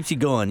 Like, what keeps you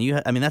going?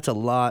 That's a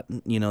lot,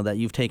 that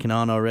you've taken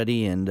on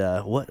already. And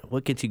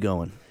what gets you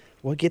going?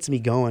 What gets me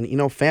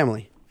going?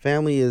 Family.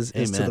 Family is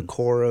to the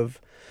core of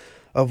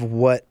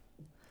what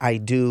I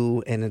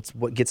do, and it's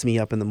what gets me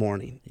up in the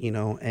morning.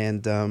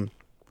 And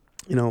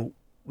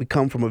we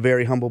come from a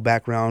very humble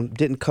background.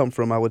 Didn't come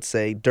from, I would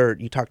say, dirt.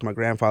 You talk to my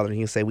grandfather, and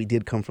he'll say we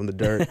did come from the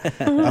dirt.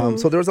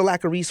 So there was a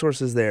lack of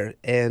resources there,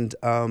 and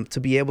to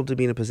be able to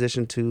be in a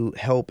position to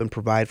help and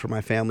provide for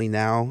my family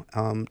now,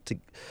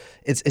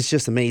 it's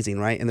just amazing,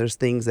 right? And there's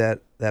things that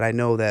I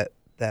know that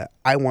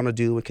I want to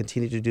do and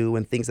continue to do,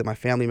 and things that my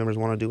family members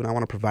want to do, and I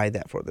want to provide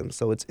that for them.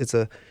 So it's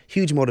a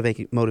huge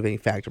motivating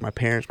factor. My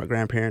parents, my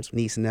grandparents,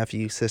 niece and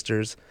nephew,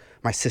 sisters,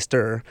 my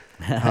sister.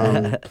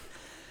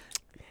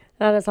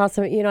 That is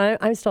awesome. You know,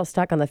 I'm still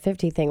stuck on the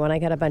 50 thing when I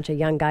got a bunch of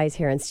young guys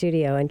here in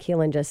studio, and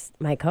Keelan, just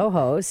my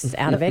co-host,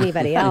 out of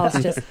anybody else,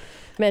 just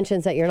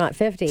mentions that you're not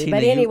 50. Tina,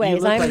 but anyways,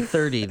 you look like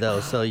 30 though,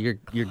 so you're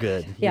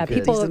good. Yeah, You're good.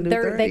 people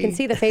they can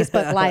see the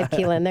Facebook Live,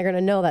 Keelan. They're going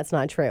to know that's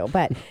not true.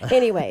 But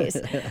anyways,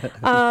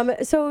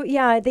 so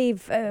yeah,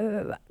 they've.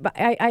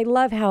 I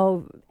love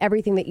how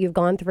everything that you've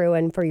gone through,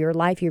 and for your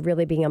life, you've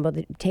really been able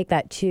to take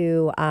that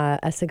to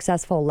a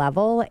successful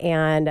level.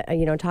 And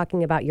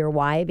talking about your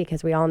why,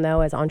 because we all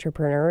know as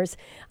entrepreneurs,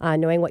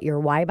 knowing what your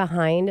why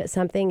behind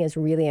something is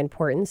really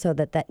important, so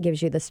that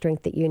gives you the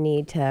strength that you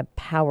need to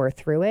power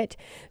through it.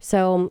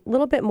 So a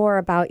little bit more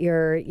about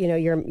your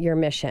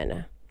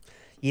mission.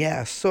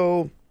 Yeah,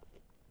 so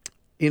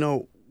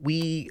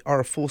we are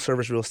a full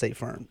service real estate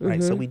firm, right?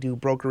 Mm-hmm. So we do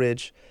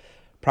brokerage,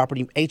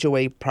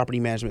 HOA, property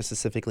management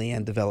specifically,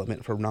 and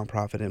development for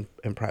nonprofit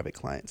and private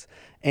clients.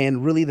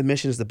 And really the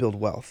mission is to build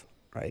wealth,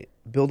 right?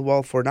 Build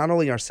wealth for not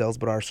only ourselves,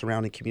 but our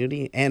surrounding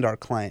community and our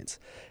clients.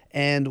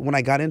 And when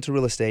I got into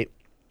real estate,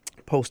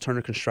 post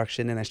Turner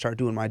Construction, and I started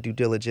doing my due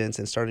diligence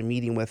and started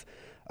meeting with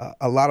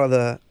a lot of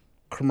the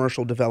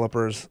commercial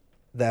developers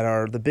that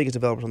are the biggest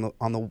developers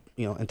on the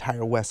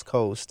entire West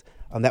Coast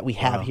that we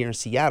have here in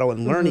Seattle,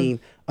 and learning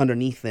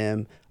underneath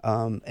them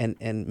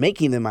and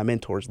making them my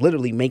mentors,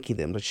 literally making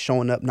them, just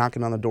showing up,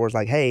 knocking on the doors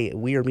like, hey,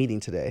 we are meeting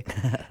today.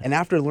 And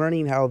after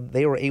learning how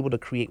they were able to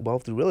create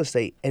wealth through real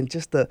estate, and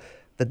just the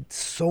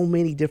so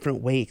many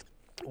different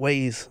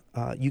ways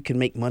you can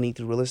make money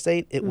through real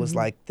estate, it was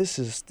like, this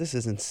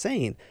is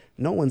insane.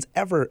 No one's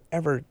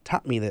ever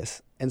taught me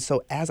this. And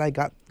so as I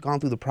gone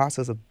through the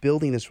process of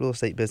building this real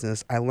estate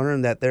business, I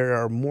learned that there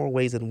are more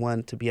ways than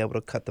one to be able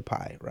to cut the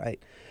pie,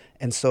 right?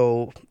 And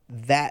so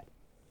that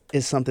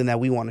is something that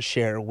we want to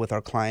share with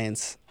our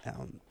clients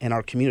and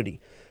our community,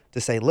 to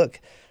say, look,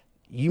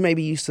 you may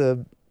be used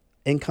to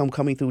income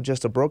coming through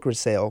just a brokerage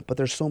sale, but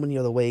there's so many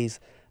other ways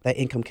that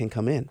income can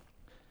come in.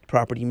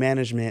 Property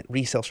management,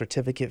 resale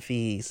certificate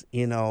fees,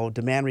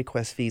 demand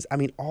request fees. I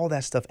mean, all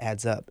that stuff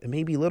adds up. It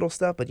may be little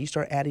stuff, but you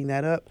start adding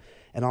that up,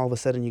 and all of a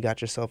sudden you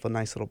got yourself a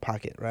nice little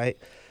pocket, right?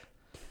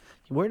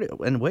 Way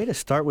to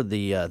start with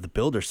the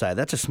builder side.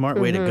 That's a smart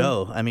way to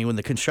go. I mean, when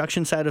the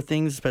construction side of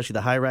things, especially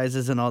the high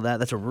rises and all that,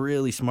 that's a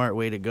really smart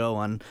way to go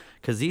on,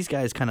 because these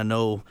guys kind of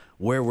know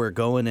where we're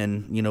going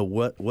and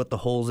what the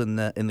holes in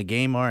the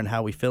game are and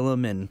how we fill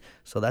them, and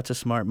so that's a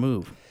smart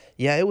move.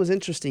 Yeah, it was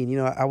interesting.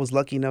 I was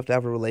lucky enough to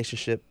have a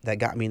relationship that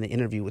got me in the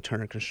interview with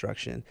Turner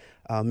Construction.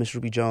 Miss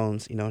Ruby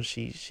Jones,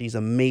 she's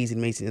an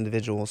amazing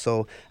individual.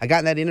 So I got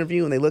in that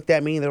interview, and they looked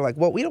at me, and they're like,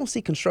 well, we don't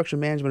see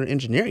construction management or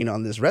engineering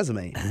on this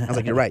resume. I was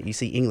like, you're right. You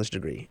see English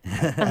degree.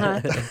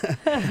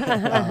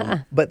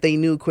 But they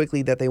knew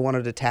quickly that they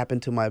wanted to tap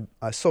into my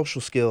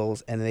social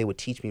skills, and they would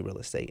teach me real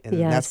estate.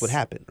 And that's what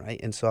happened, right?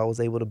 And so I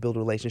was able to build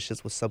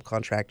relationships with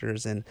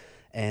subcontractors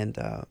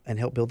and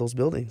help build those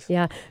buildings.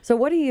 Yeah. So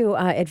what are you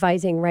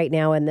advising right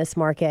now in this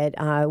market,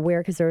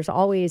 because there's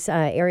always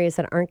areas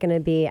that aren't going to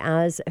be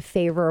as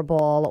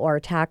favorable or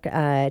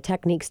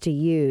techniques to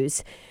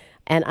use,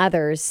 and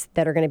others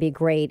that are going to be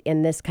great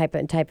in this type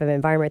of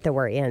environment that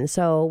we're in.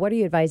 So what are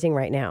you advising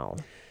right now?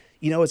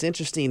 It's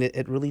interesting.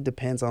 It really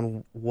depends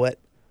on what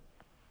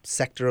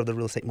sector of the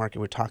real estate market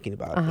we're talking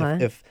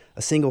about. If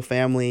a single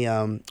family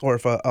or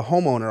if a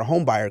homeowner, a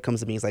home buyer comes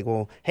to me, he's like,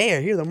 well, hey,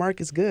 I hear the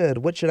market's good.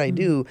 What should I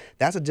do?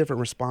 That's a different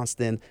response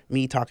than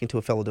me talking to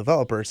a fellow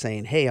developer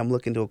saying, hey, I'm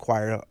looking to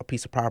acquire a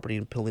piece of property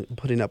and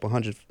putting up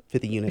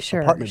 150 unit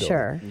apartment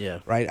building. Yeah.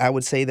 Right. I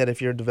would say that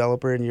if you're a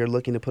developer and you're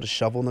looking to put a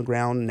shovel in the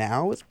ground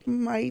now, it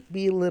might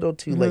be a little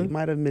too late. You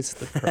might have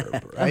missed the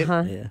curve,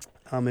 right?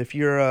 If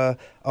you're a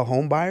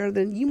home buyer,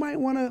 then you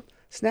might want to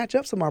snatch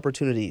up some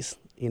opportunities.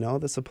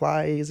 The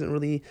supply isn't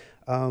really,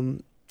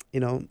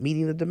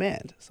 meeting the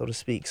demand, so to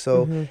speak.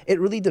 So it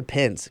really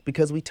depends,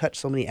 because we touch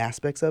so many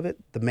aspects of it,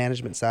 the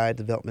management side,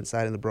 development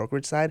side, and the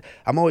brokerage side.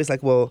 I'm always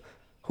like, well,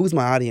 who's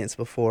my audience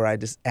before I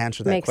just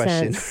answer that Makes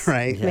question, sense.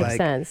 right? Makes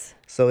sense.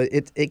 So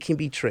it can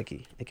be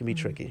tricky. It can be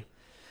tricky.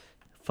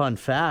 Fun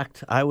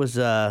fact,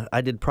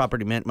 I did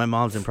property my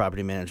mom's in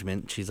property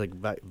management. She's like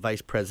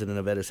vice president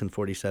of Edison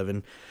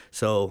 47.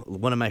 So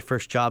one of my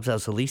first jobs, I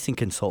was a leasing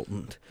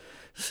consultant.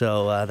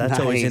 So that's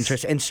always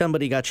interesting. And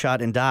somebody got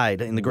shot and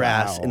died in the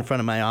grass in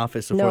front of my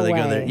office before they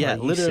go there. Yeah,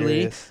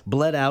 literally serious?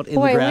 Bled out in the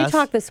Boy, grass. we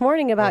talked this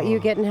morning about you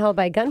getting held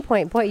by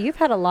gunpoint. Boy, you've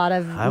had a lot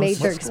of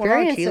major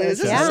experiences. Is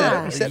this a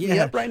setup? You set me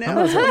up right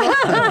now?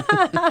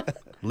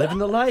 Living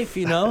the life,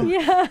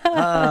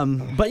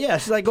 But yeah,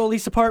 she's like, go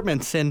lease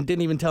apartments, and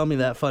didn't even tell me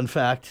that fun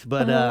fact.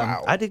 But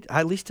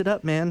I leased it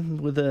up, man,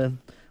 with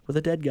with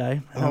a dead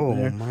guy. Oh,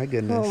 there. my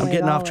goodness. Oh, I'm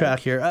getting off God. track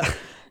here.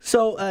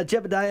 So,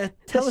 Jebediah,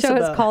 tell The us show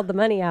about... is called The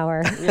Money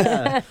Hour.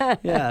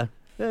 Yeah.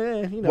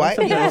 Why?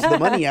 It's the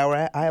money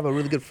hour. I have a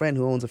really good friend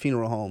who owns a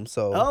funeral home.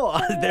 So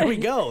Oh, there we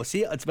go.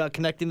 See, it's about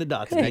connecting the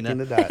dots, connecting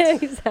Tina. the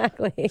dots.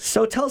 Exactly.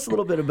 So tell us a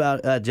little bit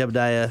about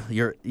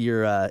Jebediah,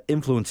 your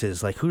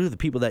influences. Like, who are the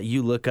people that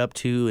you look up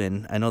to?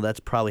 And I know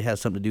that's probably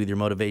has something to do with your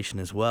motivation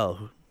as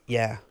well.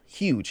 Yeah,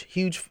 huge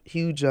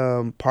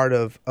part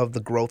of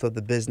the growth of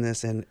the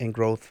business and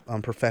growth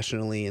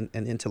professionally and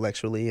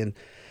intellectually. And,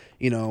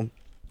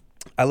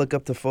 I look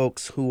up to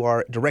folks who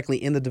are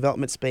directly in the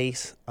development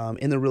space,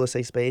 in the real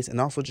estate space, and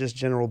also just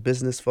general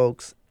business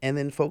folks, and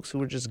then folks who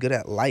are just good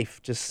at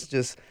life,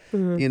 just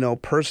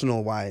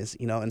personal wise,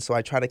 And so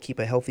I try to keep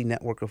a healthy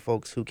network of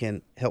folks who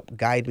can help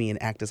guide me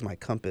and act as my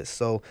compass.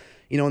 So,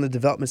 in the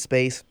development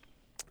space,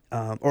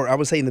 or I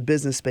would say in the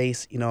business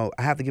space,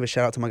 I have to give a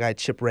shout out to my guy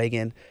Chip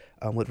Reagan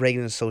with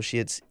Reagan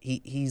Associates.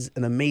 He's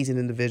an amazing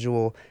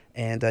individual,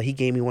 and he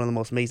gave me one of the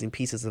most amazing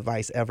pieces of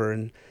advice ever.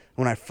 And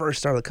when I first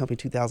started the company in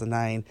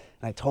 2009, and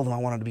I told him I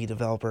wanted to be a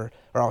developer,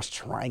 or I was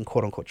trying,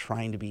 quote unquote,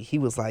 trying to be, he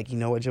was like, you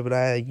know what,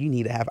 Jebediah, you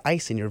need to have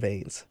ice in your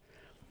veins.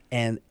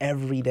 And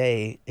every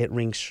day it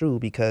rings true,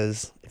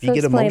 because if you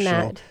get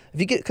emotional,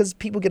 because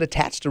people get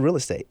attached to real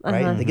estate,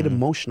 right? They get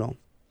emotional,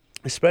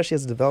 especially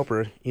as a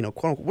developer, quote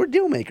unquote, we're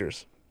deal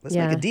makers. Let's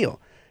make a deal.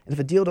 And if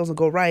a deal doesn't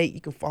go right,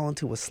 you can fall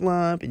into a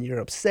slump and you're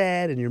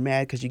upset and you're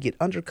mad because you get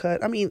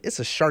undercut. I mean, it's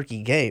a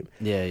sharky game.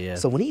 Yeah.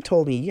 So when he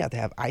told me you have to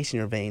have ice in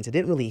your veins, it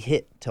didn't really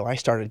hit till I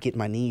started getting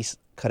my knees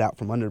cut out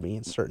from under me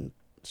in certain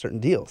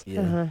deals.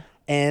 Yeah.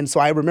 And so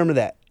I remember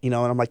that, and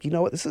I'm like, you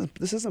know what, this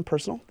isn't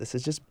personal. This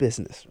is just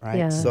business, right?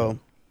 Yeah. So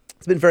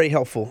it's been very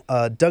helpful.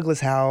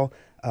 Douglas Howe,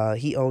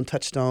 he owned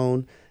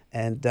Touchstone.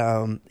 And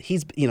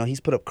he's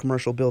put up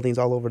commercial buildings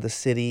all over the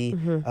city.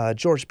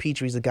 George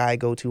Petrie's a guy I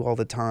go to all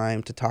the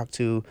time to talk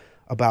to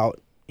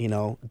about,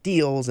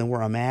 deals and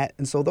where I'm at.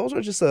 And so those are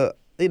just and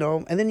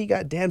then you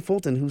got Dan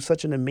Fulton, who's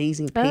such an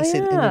amazing,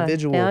 patient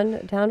individual.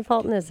 Dan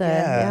Fulton is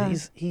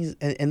he's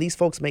and these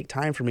folks make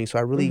time for me. So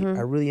I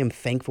really am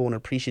thankful and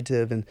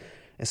appreciative. And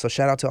so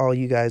shout out to all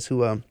you guys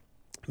who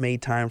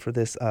made time for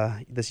this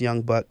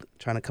young buck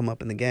trying to come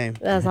up in the game.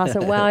 That's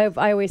awesome. Well,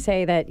 I always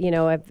say that,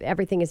 if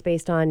everything is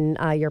based on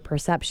your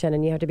perception,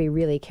 and you have to be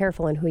really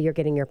careful in who you're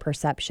getting your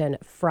perception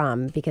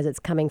from, because it's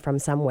coming from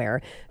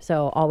somewhere.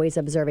 So always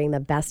observing the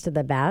best of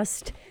the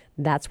best.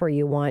 That's where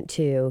you want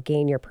to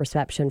gain your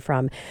perception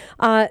from.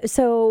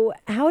 So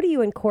how do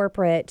you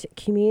incorporate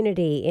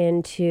community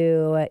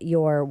into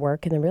your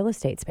work in the real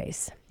estate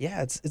space?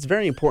 Yeah, it's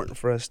very important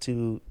for us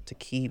to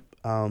keep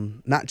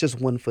not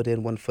just one foot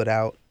in, one foot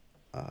out.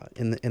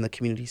 In the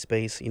community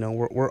space,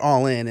 we're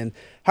all in, and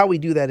how we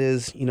do that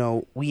is,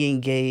 we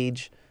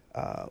engage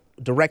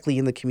directly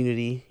in the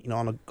community,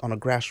 on a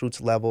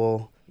grassroots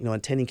level,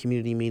 attending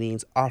community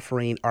meetings,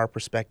 offering our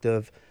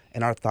perspective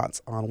and our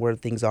thoughts on where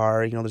things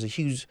are. There's a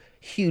huge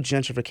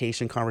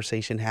gentrification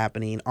conversation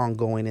happening,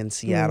 ongoing in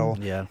Seattle.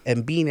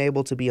 And being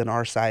able to be on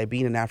our side,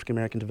 being an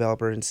African-American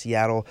developer in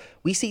Seattle,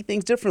 we see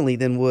things differently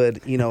than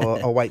would,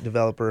 a white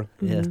developer.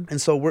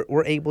 And so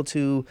we're able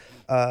to,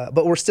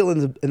 but we're still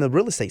in the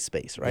real estate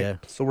space, right? Yeah.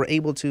 So we're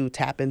able to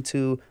tap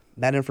into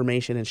that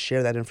information and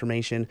share that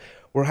information.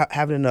 We're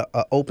having an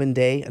open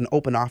day, an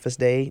open office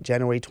day,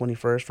 January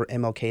 21st for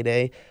MLK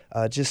Day.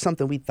 Just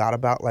something we thought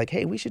about, like,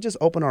 hey, we should just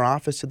open our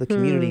office to the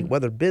community,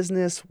 whether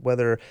business,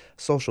 whether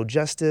social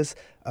justice,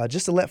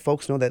 just to let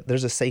folks know that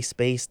there's a safe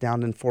space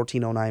down in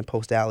 1409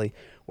 Post Alley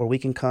where we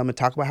can come and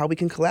talk about how we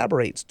can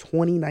collaborate. It's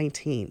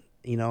 2019,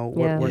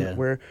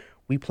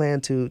 we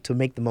plan to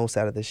make the most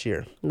out of this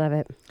year. Love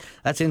it.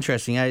 That's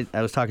interesting. I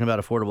was talking about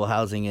affordable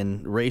housing,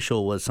 and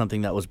racial was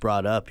something that was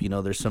brought up.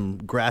 There's some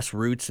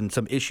grassroots and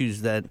some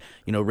issues that,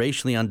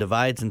 racially on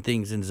divides and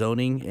things in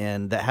zoning,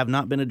 and that have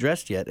not been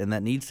addressed yet, and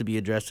that needs to be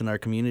addressed in our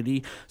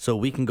community so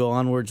we can go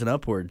onwards and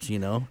upwards,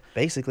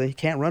 Basically, you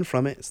can't run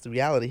from it. It's the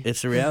reality.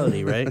 It's the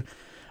reality, right?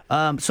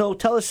 So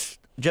tell us,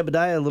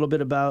 Jebediah, a little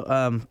bit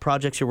about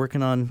projects you're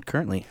working on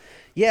currently.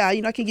 Yeah,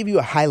 I can give you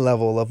a high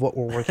level of what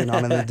we're working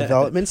on in the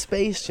development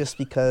space, just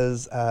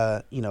because,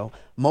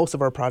 most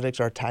of our projects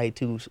are tied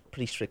to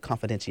pretty strict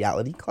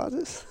confidentiality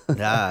clauses.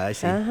 I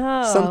see.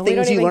 Some things we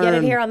don't you even learn, get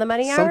it here on the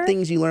Money Hour? Some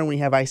things you learn when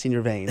you have ice in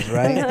your veins,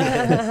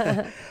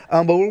 right?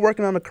 But we're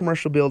working on a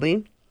commercial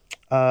building,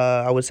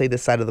 I would say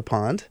this side of the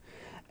pond.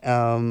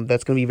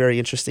 That's going to be very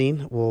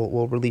interesting.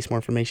 We'll release more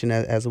information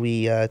as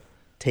we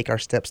take our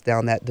steps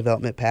down that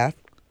development path.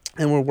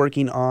 And we're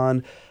working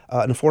on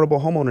an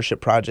affordable homeownership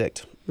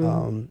project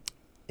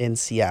in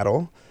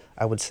Seattle,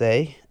 I would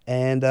say.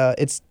 And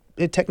it's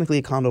technically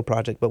a condo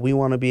project, but we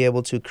want to be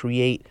able to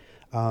create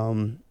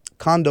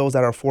condos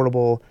that are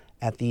affordable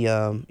at the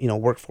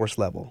workforce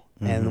level.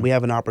 And we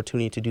have an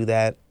opportunity to do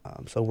that.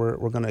 So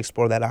we're going to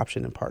explore that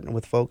option and partner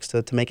with folks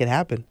to make it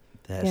happen.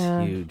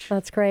 That's huge.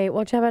 That's great.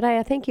 Well,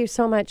 Jebediah, thank you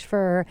so much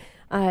for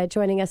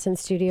joining us in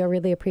studio.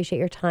 Really appreciate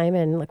your time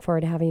and look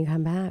forward to having you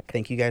come back.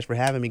 Thank you guys for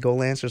having me. Go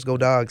Lancers, go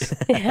Dogs.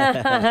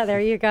 There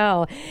you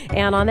go.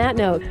 And on that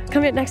note,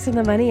 coming up next in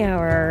the Money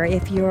Hour,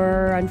 if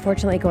you're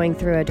unfortunately going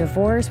through a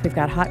divorce, we've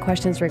got hot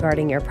questions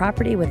regarding your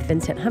property with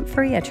Vincent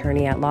Humphrey,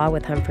 attorney at law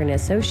with Humphrey &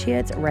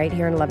 Associates, right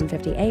here at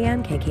 1150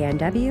 AM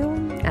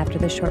KKNW after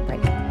this short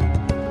break.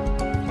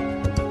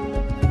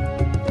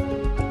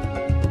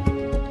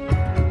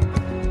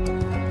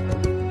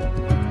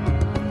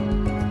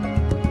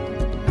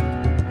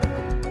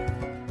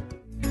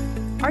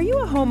 Are you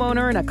a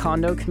homeowner in a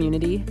condo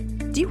community?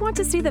 Do you want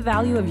to see the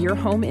value of your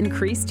home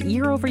increased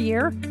year over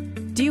year?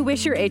 Do you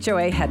wish your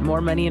HOA had more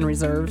money in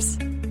reserves?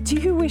 Do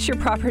you wish your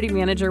property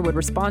manager would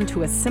respond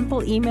to a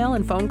simple email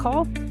and phone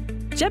call?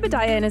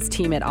 Jebediah and his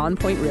team at On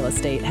Point Real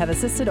Estate have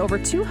assisted over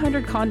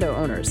 200 condo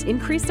owners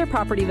increase their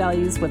property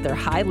values with their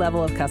high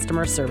level of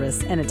customer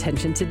service and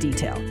attention to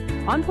detail.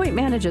 On Point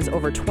manages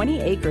over 20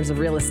 acres of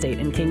real estate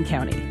in King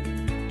County.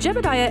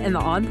 Jebediah and the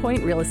On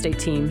Point Real Estate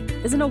team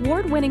is an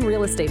award-winning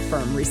real estate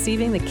firm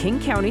receiving the King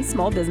County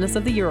Small Business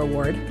of the Year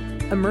Award,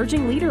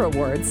 Emerging Leader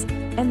Awards,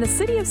 and the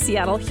City of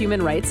Seattle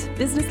Human Rights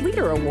Business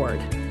Leader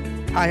Award.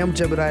 Hi, I'm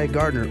Jebediah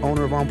Gardner,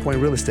 owner of On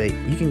Point Real Estate.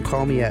 You can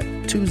call me at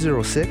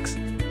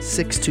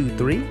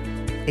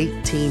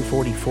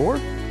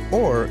 206-623-1844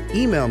 or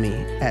email me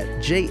at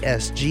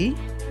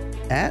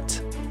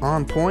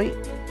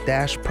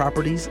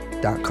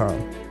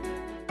jsg@onpoint-properties.com.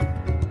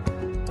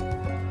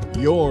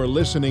 You're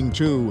listening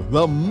to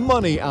The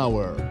Money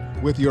Hour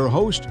with your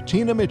host,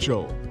 Tina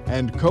Mitchell,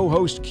 and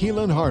co-host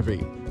Keelan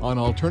Harvey on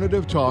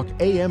Alternative Talk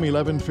AM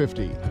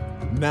 1150.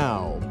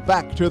 Now,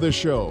 back to the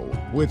show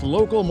with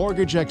local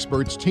mortgage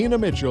experts Tina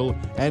Mitchell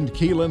and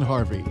Keelan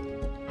Harvey.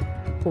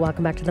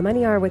 Welcome back to the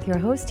Money Hour with your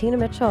host, Tina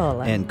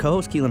Mitchell. And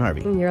co-host Keelan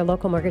Harvey. Your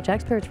local mortgage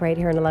experts right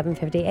here in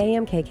 1150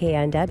 AM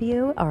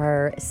KKNW,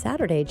 our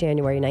Saturday,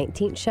 January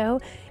 19th show.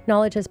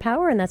 Knowledge is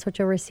power, and that's what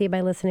you'll receive by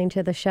listening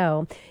to the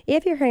show.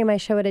 If you're hearing my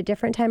show at a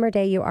different time or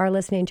day, you are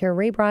listening to a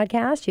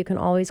rebroadcast. You can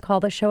always call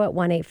the show at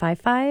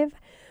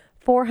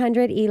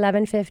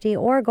 1-855-400-1150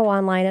 or go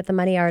online at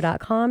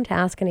themoneyhour.com to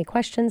ask any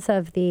questions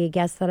of the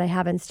guests that I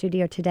have in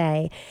studio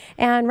today.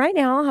 And right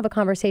now I'll have a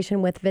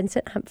conversation with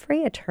Vincent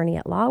Humphrey, attorney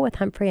at law with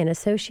Humphrey &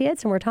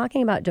 Associates, and we're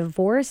talking about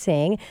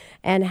divorcing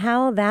and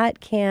how that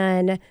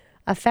can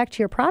affect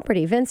your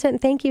property.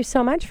 Vincent, thank you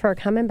so much for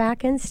coming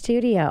back in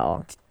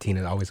studio.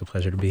 Tina, always a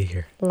pleasure to be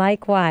here.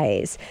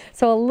 Likewise.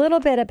 So a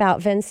little bit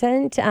about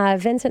Vincent.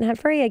 Vincent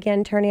Humphrey, again,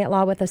 attorney at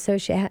law with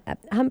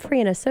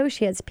Humphrey &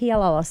 Associates,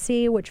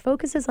 PLLC, which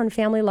focuses on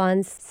family law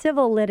and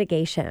civil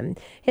litigation.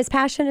 His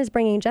passion is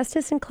bringing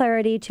justice and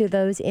clarity to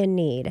those in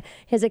need.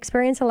 His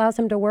experience allows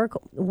him to work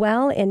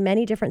well in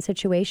many different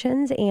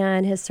situations,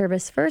 and his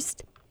service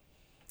first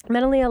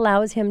mentally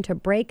allows him to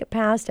break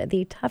past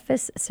the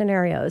toughest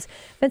scenarios.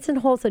 Vincent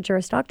holds a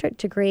Juris Doctorate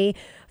degree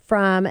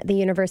from the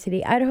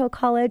University Idaho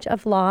College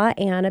of Law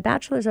and a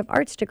Bachelor's of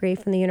Arts degree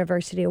from the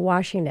University of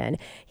Washington.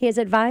 He has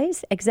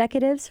advised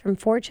executives from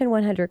Fortune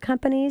 100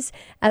 companies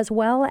as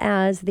well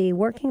as the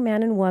working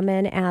man and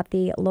woman at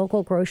the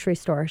local grocery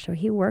store. So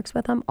he works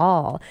with them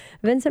all.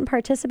 Vincent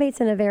participates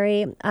in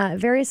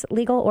various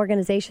legal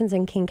organizations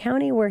in King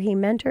County where he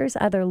mentors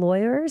other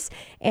lawyers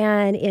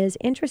and is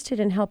interested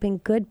in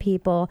helping good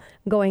people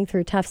going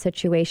through tough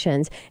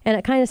situations. And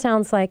it kind of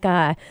sounds like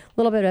a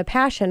little bit of a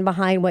passion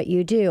behind what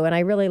you do. And I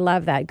really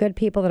love that. Good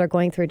people that are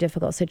going through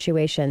difficult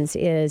situations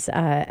is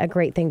a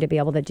great thing to be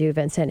able to do,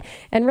 Vincent.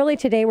 And really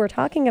today we're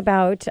talking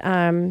about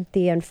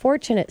the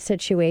unfortunate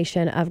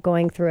situation of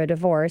going through a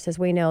divorce, as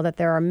we know that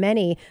there are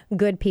many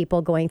good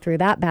people going through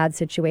that bad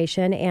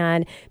situation.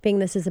 And being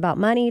this is about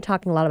money,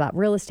 talking a lot about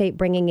real estate,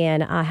 bringing in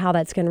how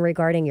that's going to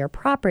regarding your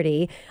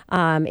property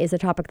is a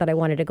topic that I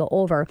wanted to go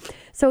over.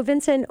 So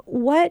Vincent,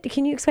 what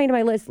can you explain to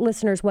my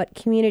listeners what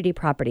community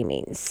property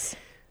means?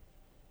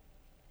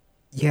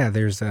 Yeah,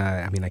 there's,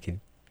 I could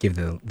give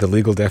the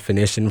legal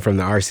definition from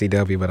the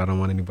RCW, but I don't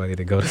want anybody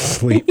to go to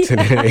sleep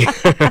today.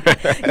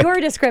 Your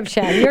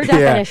description, your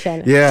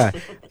definition. Yeah.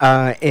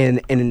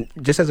 And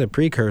just as a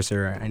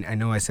precursor, I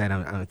know I said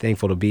I'm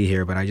thankful to be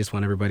here, but I just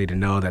want everybody to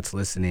know that's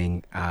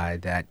listening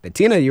that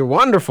Tina, you're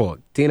wonderful.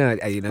 Tina,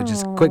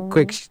 just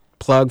quick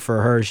plug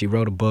for her. She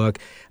wrote a book,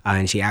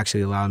 and she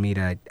actually allowed me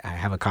to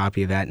have a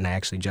copy of that, and I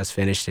actually just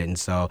finished it. And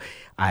so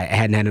I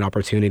hadn't had an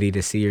opportunity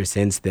to see her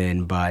since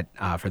then. But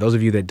for those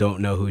of you that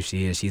don't know who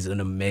she is, she's an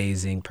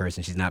amazing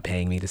person. She's not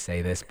paying me to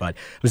say this, but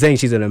I'm saying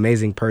she's an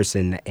amazing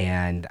person,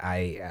 and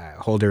I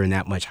hold her in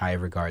that much high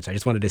regard. So I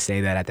just wanted to say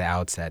that at the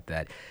outset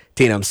that,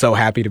 Tina, I'm so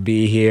happy to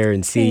be here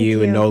and see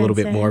you and know a little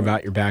bit more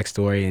about your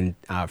backstory. And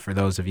for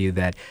those of you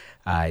that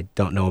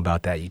don't know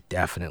about that, you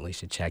definitely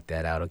should check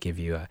that out. It'll give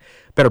you a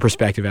better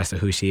perspective as to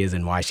who she is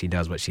and why she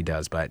does what she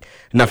does. But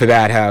enough of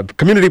that.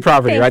 Community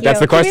property, right? That's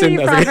the question.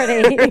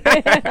 Community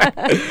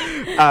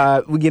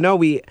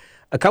property.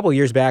 A couple of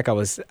years back, I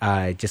was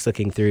just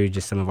looking through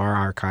just some of our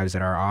archives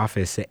at our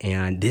office,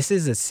 and this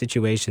is a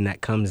situation that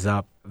comes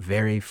up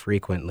very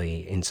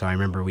frequently. And so I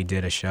remember we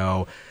did a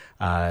show,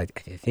 I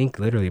think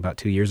literally about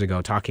 2 years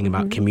ago, talking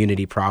about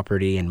community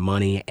property and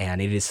money.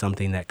 And it is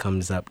something that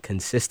comes up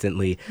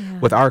consistently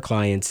with our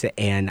clients.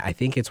 And I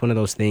think it's one of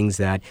those things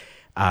that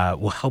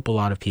will help a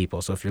lot of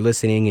people. So if you're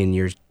listening and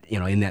you're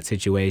in that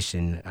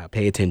situation,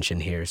 pay attention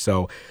here.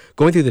 So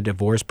going through the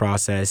divorce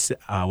process,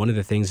 one of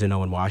the things to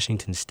know in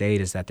Washington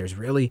State is that there's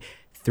really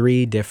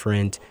 3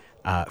 different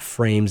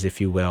frames, if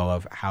you will,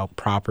 of how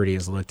property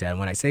is looked at. And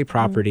when I say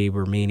property,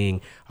 we're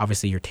meaning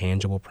obviously your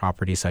tangible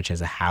property, such as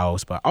a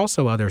house, but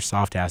also other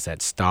soft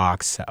assets,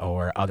 stocks,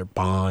 or other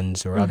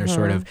bonds, or other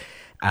sort of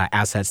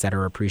assets that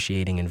are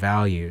appreciating in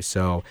value.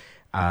 So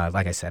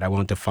like I said, I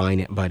won't define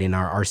it, but in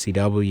our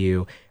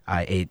RCW,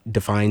 it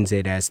defines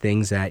it as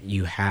things that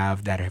you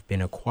have that have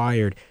been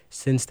acquired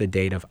since the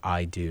date of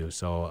I do.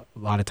 So a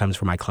lot of times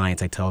for my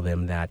clients, I tell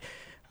them that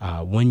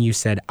when you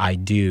said I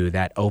do,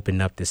 that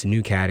opened up this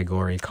new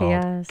category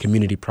called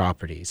community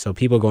property. So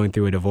people going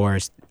through a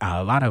divorce,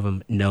 a lot of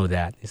them know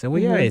that. They say, well,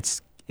 yeah,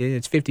 it's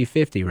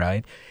 50-50,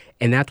 right?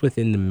 And that's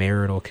within the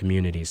marital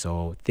community.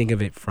 So think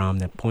of it from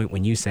the point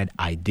when you said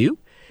I do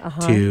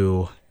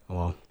to,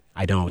 well,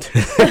 I don't.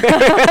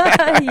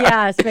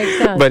 Yes, makes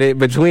sense. But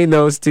between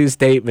those 2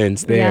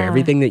 statements there,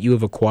 everything that you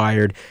have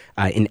acquired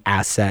in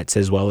assets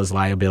as well as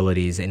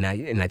liabilities, and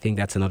I think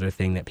that's another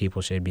thing that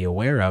people should be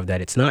aware of,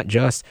 that it's not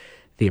just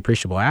the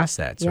appreciable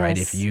assets, right?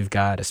 If you've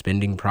got a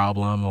spending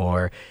problem,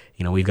 or,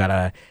 we've got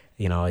a,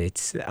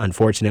 it's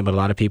unfortunate, but a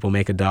lot of people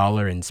make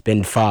 $1 and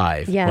spend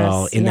 $5.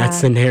 Well, in that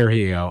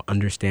scenario,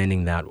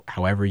 understanding that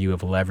however you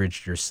have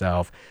leveraged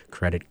yourself,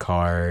 credit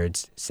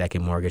cards,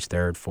 second mortgage,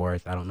 third,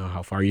 fourth, I don't know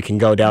how far you can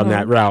go down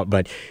that route,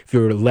 but if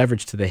you're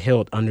leveraged to the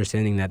hilt,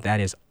 understanding that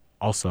that is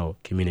also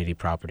community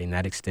property, and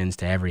that extends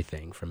to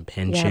everything from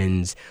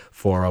pensions,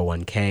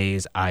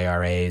 401ks,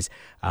 IRAs.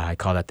 I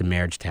call that the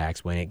marriage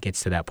tax. When it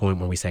gets to that point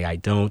where we say I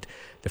don't,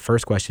 the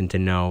first question to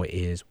know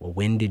is, well,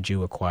 when did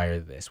you acquire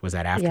this? Was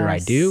that after I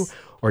do,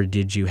 or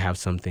did you have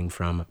something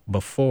from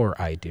before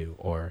I do,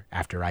 or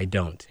after I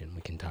don't? And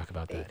we can talk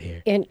about that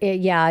here.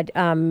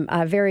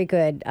 Very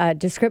good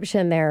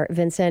description there,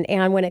 Vincent.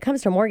 And when it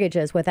comes to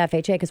mortgages with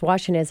FHA, because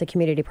Washington is a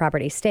community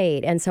property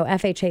state, and so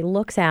FHA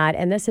looks at,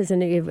 and this is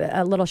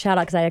a little shout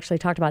out because I actually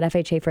talked about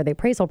FHA for the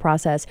appraisal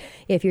process.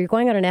 If you're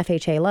going on an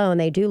FHA loan,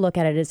 they do look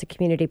at it as a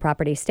community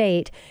property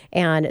state,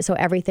 and so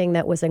everything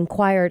that was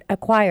acquired,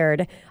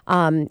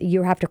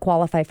 you have to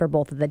qualify for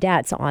both of the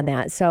debts on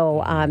that.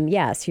 So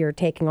yes, you're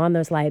taking on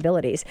those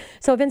liabilities.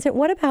 So Vincent,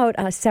 what about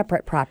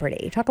separate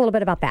property? Talk a little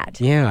bit about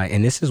that. Yeah,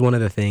 and this is one of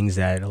the things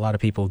that a lot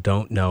of people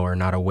don't know or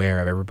not aware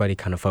of. Everybody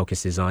kind of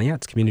focuses on,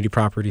 it's community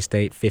property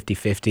state,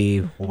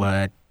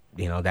 50-50,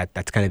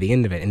 that's kind of the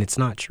end of it. And it's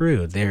not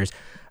true. There's,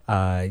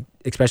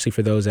 especially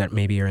for those that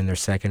maybe are in their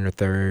second or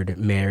third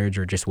marriage,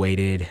 or just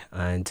waited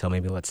until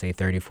maybe, let's say,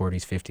 30,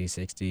 40s, 50s,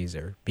 60s,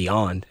 or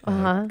beyond.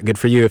 Good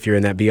for you if you're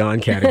in that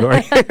beyond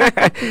category.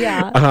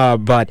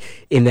 But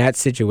in that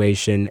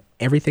situation,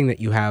 everything that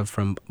you have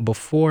from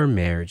before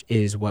marriage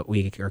is what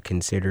we are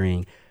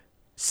considering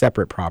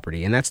separate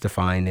property, and that's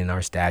defined in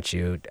our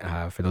statute.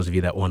 For those of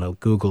you that want to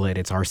Google it,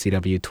 it's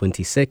RCW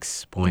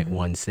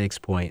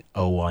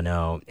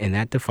 26.16.010, and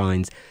that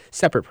defines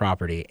separate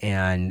property.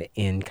 And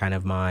in kind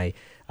of my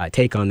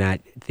take on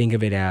that, think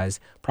of it as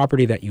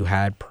property that you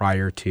had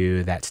prior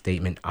to that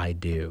statement, I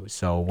do.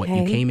 So what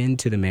you came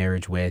into the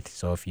marriage with,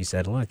 so if you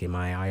said, look, in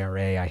my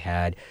IRA, I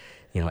had,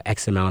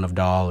 X amount of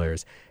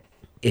dollars,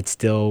 it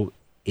still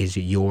is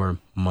your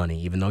money.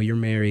 Even though you're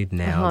married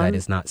now, that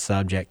is not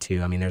subject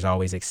to, there's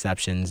always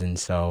exceptions. And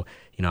so,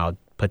 I'll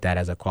put that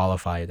as a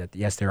qualifier that,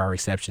 yes, there are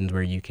exceptions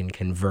where you can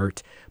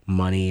convert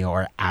money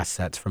or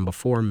assets from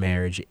before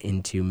marriage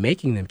into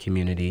making them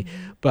community.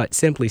 But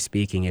simply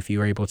speaking, if you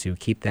are able to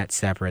keep that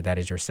separate, that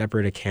is your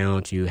separate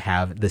account, you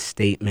have the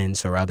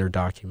statements or other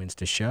documents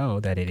to show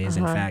that it is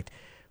in fact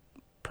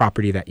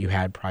property that you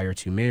had prior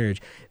to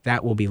marriage,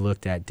 that will be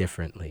looked at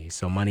differently.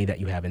 So money that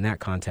you have in that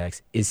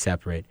context is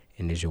separate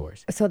and is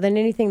yours. So then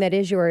anything that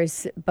is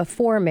yours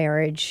before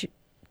marriage,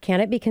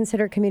 can it be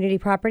considered community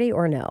property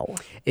or no?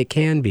 It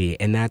can be.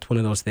 And that's one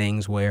of those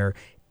things where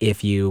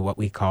if you, what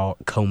we call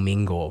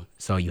commingle.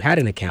 So you had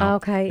an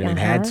account and it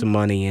had some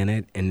money in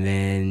it, and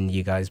then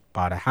you guys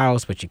bought a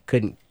house, but you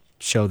couldn't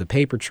show the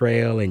paper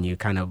trail, and you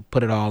kind of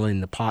put it all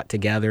in the pot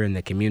together, in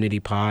the community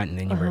pot, and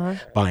then you were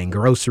buying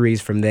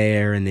groceries from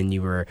there, and then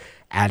you were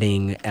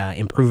adding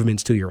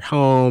improvements to your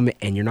home,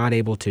 and you're not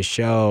able to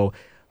show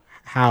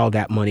how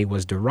that money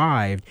was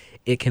derived,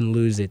 it can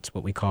lose its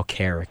what we call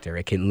character.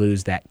 It can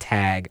lose that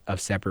tag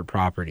of separate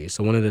property.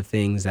 So one of the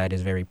things that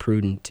is very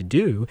prudent to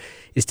do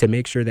is to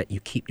make sure that you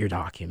keep your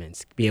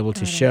documents, be able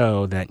to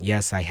show that,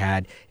 yes, I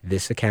had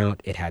this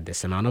account, it had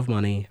this amount of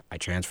money, I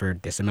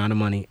transferred this amount of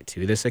money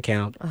to this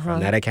account,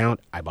 from that account,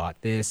 I bought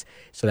this,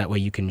 so that way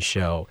you can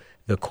show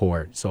the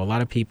court. So a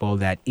lot of people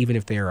that, even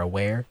if they are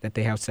aware that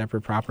they have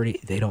separate property,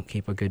 they don't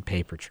keep a good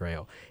paper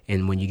trail.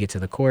 And when you get to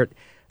the court,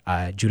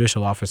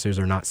 judicial officers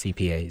are not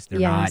CPAs. They're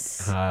not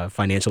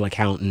financial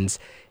accountants.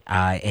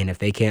 And if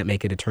they can't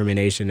make a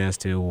determination as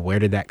to where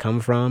did that come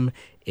from,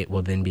 it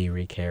will then be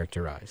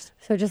recharacterized.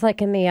 So just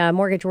like in the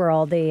mortgage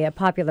world, the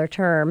popular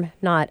term,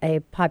 not a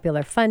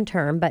popular fun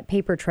term, but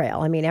paper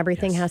trail. I mean,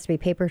 everything has to be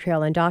paper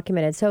trail and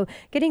documented. So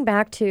getting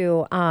back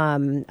to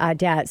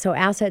debt, so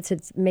assets,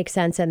 it makes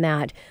sense in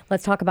that.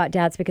 Let's talk about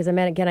debts because, I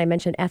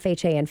mentioned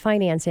FHA and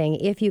financing.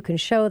 If you can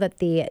show that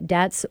the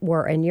debts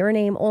were in your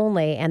name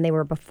only and they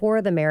were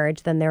before the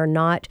marriage, then they're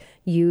not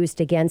used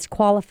against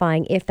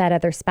qualifying if that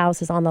other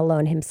spouse is on the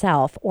loan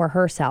himself or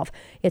herself.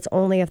 It's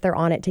only if they're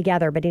on it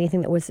together, but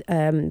anything that was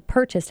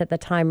purchased at the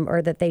time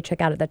or that they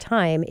took out at the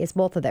time is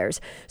both of theirs.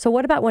 So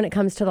what about when it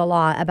comes to the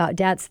law about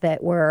debts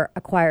that were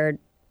acquired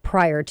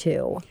prior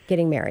to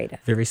getting married?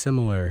 Very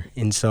similar.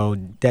 And so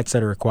debts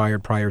that are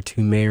acquired prior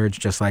to marriage,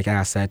 just like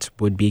assets,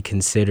 would be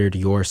considered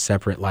your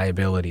separate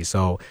liability.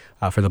 So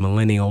for the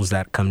millennials,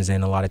 that comes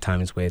in a lot of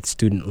times with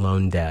student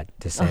loan debt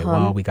to say,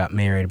 well, we got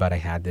married, but I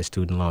had this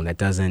student loan. That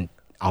doesn't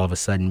all of a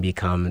sudden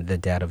become the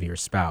debt of your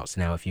spouse.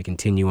 Now, if you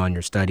continue on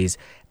your studies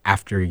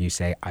after you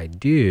say, I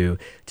do,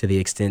 to the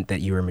extent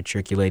that you are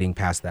matriculating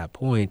past that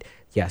point,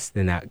 yes,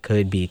 then that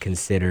could be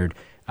considered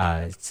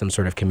some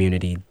sort of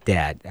community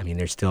debt. I mean,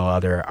 there's still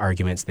other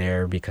arguments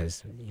there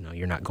because,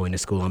 you're not going to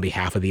school on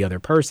behalf of the other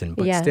person.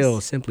 But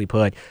still, simply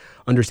put,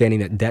 understanding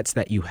that debts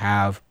that you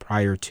have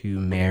prior to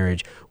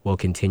marriage will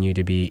continue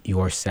to be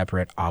your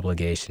separate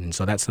obligation. And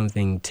so that's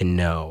something to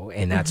know.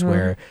 And that's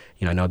where,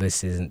 I know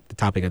this isn't the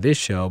topic of this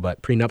show,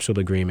 but prenuptial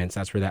agreements,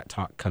 that's where that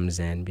talk comes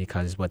in,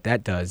 because what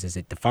that does is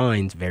it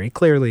defines very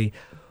clearly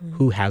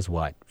who has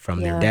what,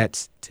 from their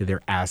debts to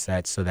their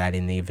assets, so that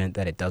in the event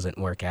that it doesn't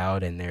work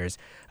out, and there's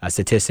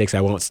statistics,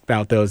 I won't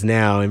spout those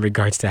now, in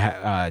regards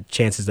to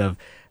chances of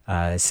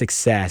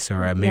success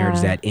or a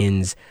marriage that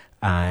ends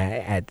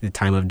at the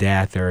time of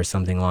death or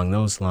something along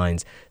those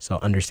lines. So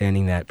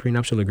understanding that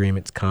prenuptial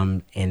agreements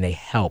come and they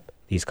help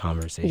these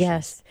conversations.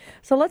 Yes.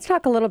 So let's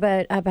talk a little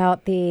bit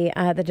about the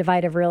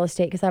divide of real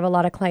estate, because I have a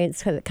lot of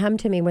clients that come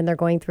to me when they're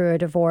going through a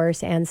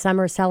divorce, and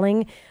some are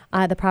selling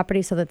the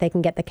property so that they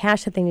can get the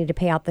cash that they need to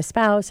pay out the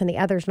spouse, and the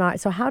others not.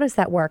 So how does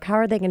that work? How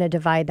are they going to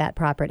divide that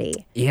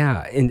property?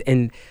 Yeah,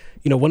 and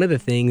one of the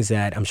things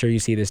that I'm sure you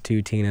see this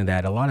too, Tina,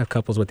 that a lot of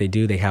couples, what they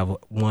do, they have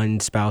one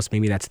spouse,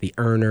 maybe that's the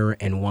earner,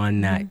 and one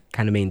that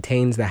kind of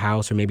maintains the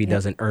house, or maybe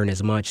doesn't earn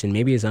as much, and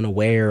maybe is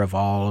unaware of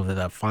all of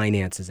the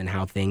finances and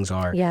how things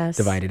are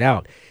divided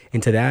out.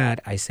 And to that,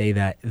 I say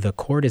that the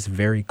court is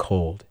very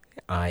cold.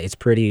 It's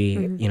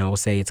pretty, we'll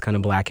say it's kind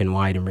of black and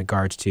white in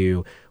regards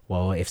to,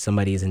 well, if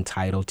somebody is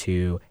entitled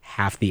to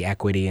half the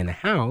equity in the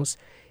house,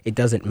 it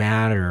doesn't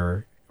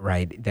matter,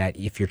 right, that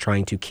if you're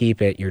trying to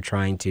keep it, you're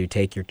trying to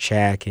take your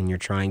check and you're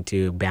trying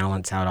to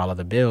balance out all of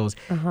the bills.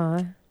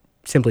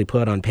 Simply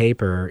put, on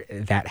paper,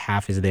 that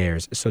half is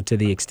theirs. So to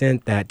the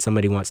extent that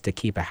somebody wants to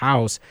keep a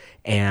house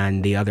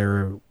and the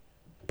other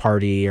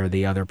party or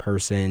the other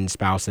person,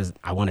 spouse says,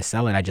 I want to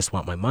sell it, I just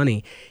want my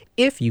money.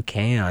 If you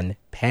can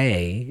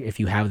pay, if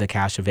you have the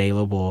cash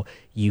available,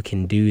 you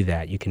can do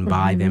that. You can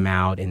buy them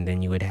out, and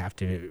then you would have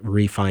to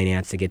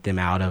refinance to get them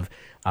out of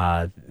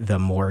the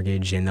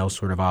mortgage and those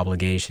sort of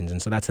obligations.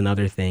 And so that's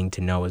another thing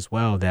to know as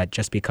well, that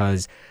just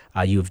because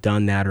you've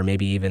done that, or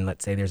maybe even,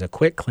 let's say there's a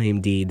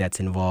quitclaim deed that's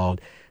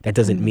involved, that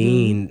doesn't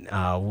mean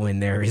when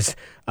there is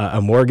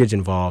a mortgage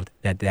involved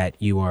that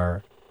you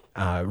are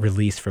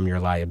released from your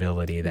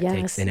liability. That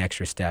takes an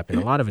extra step. And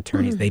a lot of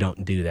attorneys, they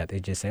don't do that. They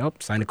just say, oh,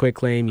 sign a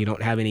quitclaim, you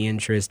don't have any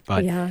interest,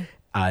 but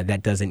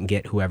that doesn't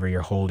get whoever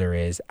your holder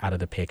is out of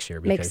the picture,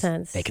 because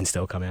they can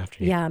still come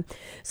after you. Yeah.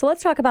 So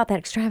let's talk about that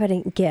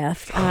extravagant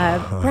gift.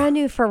 Brand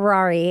new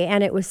Ferrari,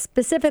 and it was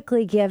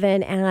specifically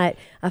given at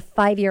a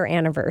 5-year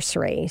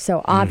anniversary.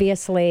 So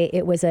obviously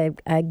it was a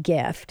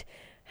gift.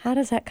 How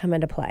does that come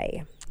into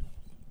play?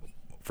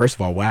 First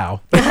of all,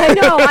 wow. I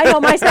know.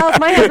 Myself,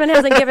 my husband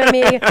hasn't given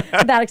me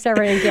that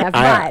extravagant gift.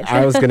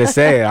 I was going to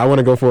say, I want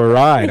to go for a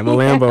ride. I'm a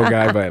Lambo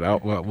guy,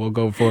 but we'll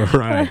go for a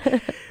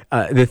ride.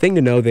 The thing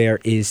to know there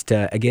is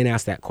to, again,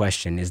 ask that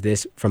question. Is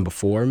this from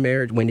before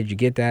marriage? When did you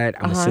get that?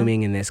 I'm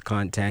assuming in this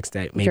context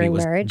that maybe it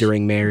was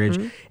during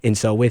marriage. And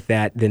so with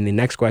that, then the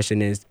next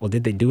question is, well,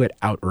 did they do it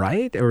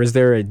outright? Or is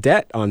there a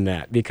debt on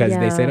that? Because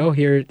they said, oh,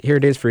 here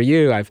it is for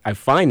you. I've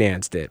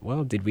financed it.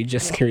 Well, did we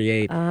just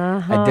create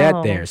a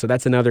debt there? So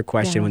that's another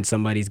question when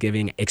somebody's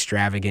giving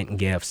extravagant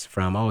gifts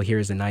from, oh,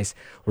 here's a nice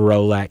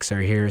Rolex,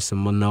 or here's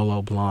some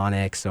Manolo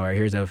Blahniks, or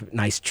here's a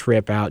nice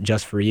trip out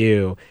just for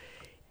you.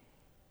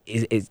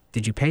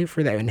 Did you pay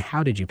for that, and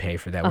how did you pay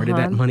for that? Where did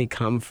that money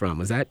come from?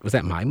 Was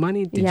that my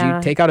money? Did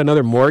you take out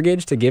another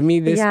mortgage to give me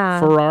this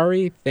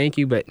Ferrari? Thank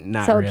you, but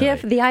not really. So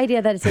gift, the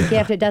idea that it's a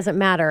gift, it doesn't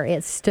matter.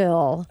 It's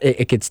still...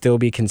 It could still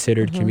be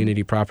considered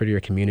community property or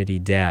community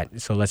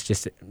debt. So let's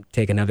just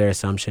take another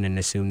assumption and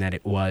assume that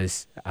it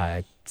was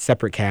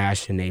separate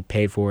cash and they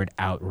paid for it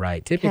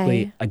outright.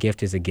 Typically, a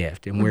gift is a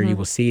gift. And where you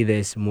will see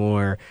this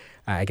more...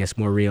 I guess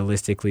more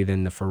realistically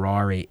than the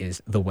Ferrari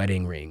is the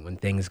wedding ring. When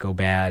things go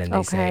bad and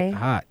they say,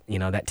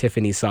 that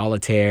Tiffany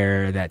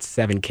solitaire, that's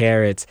 7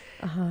 carats.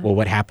 Well,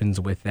 what happens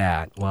with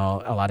that?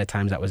 Well, a lot of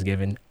times that was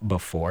given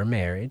before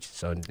marriage.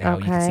 So now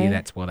you can see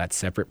that's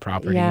separate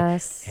property,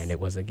 and it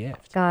was a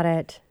gift. Got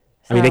it.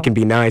 I mean, they can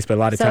be nice, but a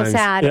lot of so times.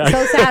 Sad. Yeah.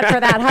 So sad for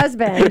that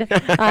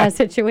husband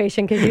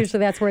situation, because usually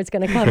that's where it's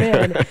going to come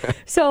in.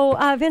 So,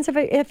 Vince,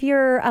 if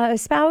your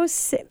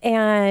spouse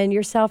and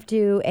yourself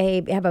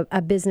have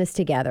a business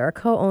together, a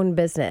co-owned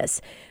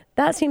business,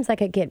 that seems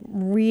like it get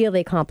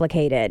really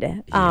complicated.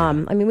 Yeah.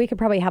 I mean, we could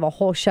probably have a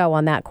whole show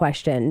on that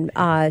question.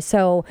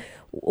 So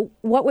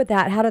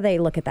how do they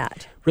look at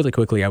that? Really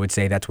quickly, I would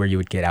say that's where you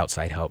would get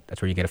outside help.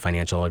 That's where you get a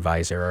financial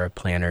advisor or a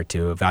planner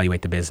to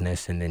evaluate the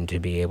business and then to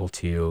be able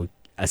to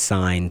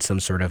assign some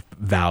sort of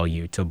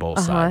value to both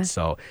sides.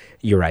 So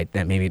you're right,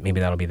 that maybe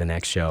that'll be the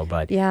next show,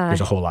 but there's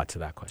a whole lot to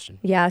that question.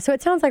 Yeah, so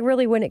it sounds like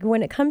really when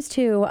it comes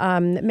to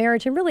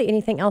marriage and really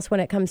anything else when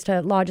it comes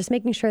to law, just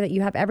making sure that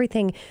you have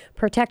everything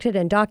protected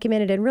and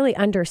documented and really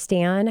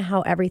understand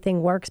how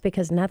everything works,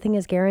 because nothing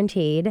is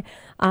guaranteed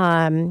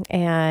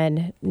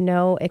and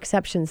no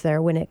exceptions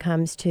there when it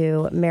comes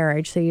to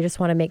marriage. So you just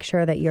want to make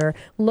sure that you're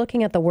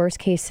looking at the worst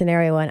case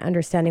scenario and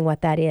understanding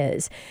what that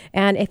is.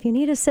 And if you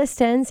need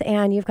assistance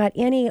and you've got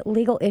any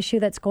legal issue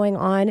that's going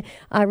on,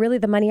 really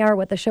the Money Hour,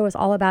 what the show is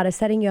all about, is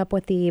setting you up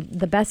with the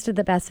best of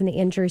the best in the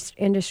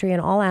industry in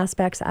all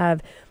aspects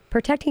of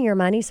protecting your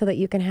money so that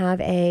you can have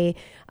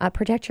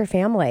protect your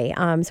family.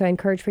 So I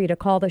encourage for you to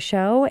call the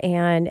show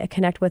and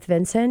connect with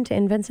Vincent.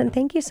 And Vincent,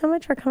 thank you so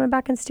much for coming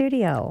back in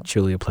studio.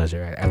 Truly a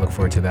pleasure. I look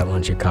forward to that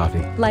lunch and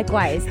coffee.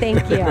 Likewise.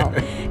 Thank you.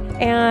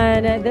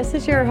 And this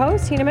is your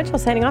host, Tina Mitchell,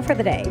 signing off for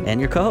the day. And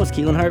your co-host,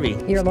 Keelan Harvey.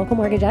 Your local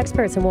mortgage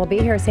experts. And we'll be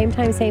here same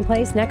time, same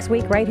place next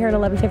week right here at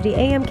 11:50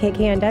 a.m.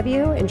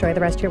 KKNW. Enjoy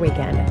the rest of your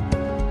weekend.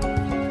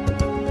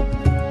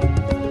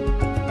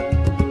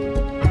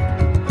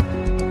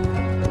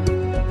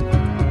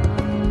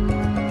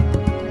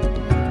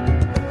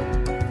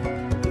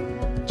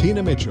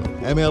 Tina Mitchell,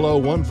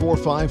 MLO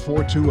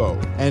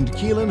 145420, and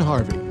Keelan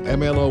Harvey,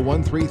 MLO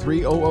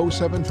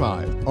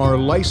 1330075, are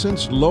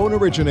licensed loan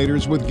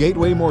originators with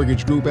Gateway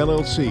Mortgage Group,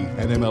 LLC,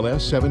 and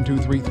MLS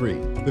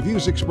 7233. The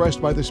views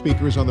expressed by the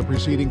speakers on the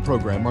preceding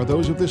program are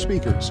those of the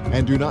speakers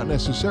and do not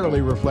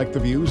necessarily reflect the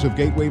views of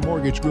Gateway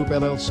Mortgage Group,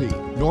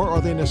 LLC, nor are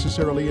they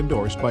necessarily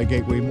endorsed by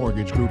Gateway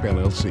Mortgage Group,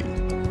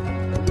 LLC.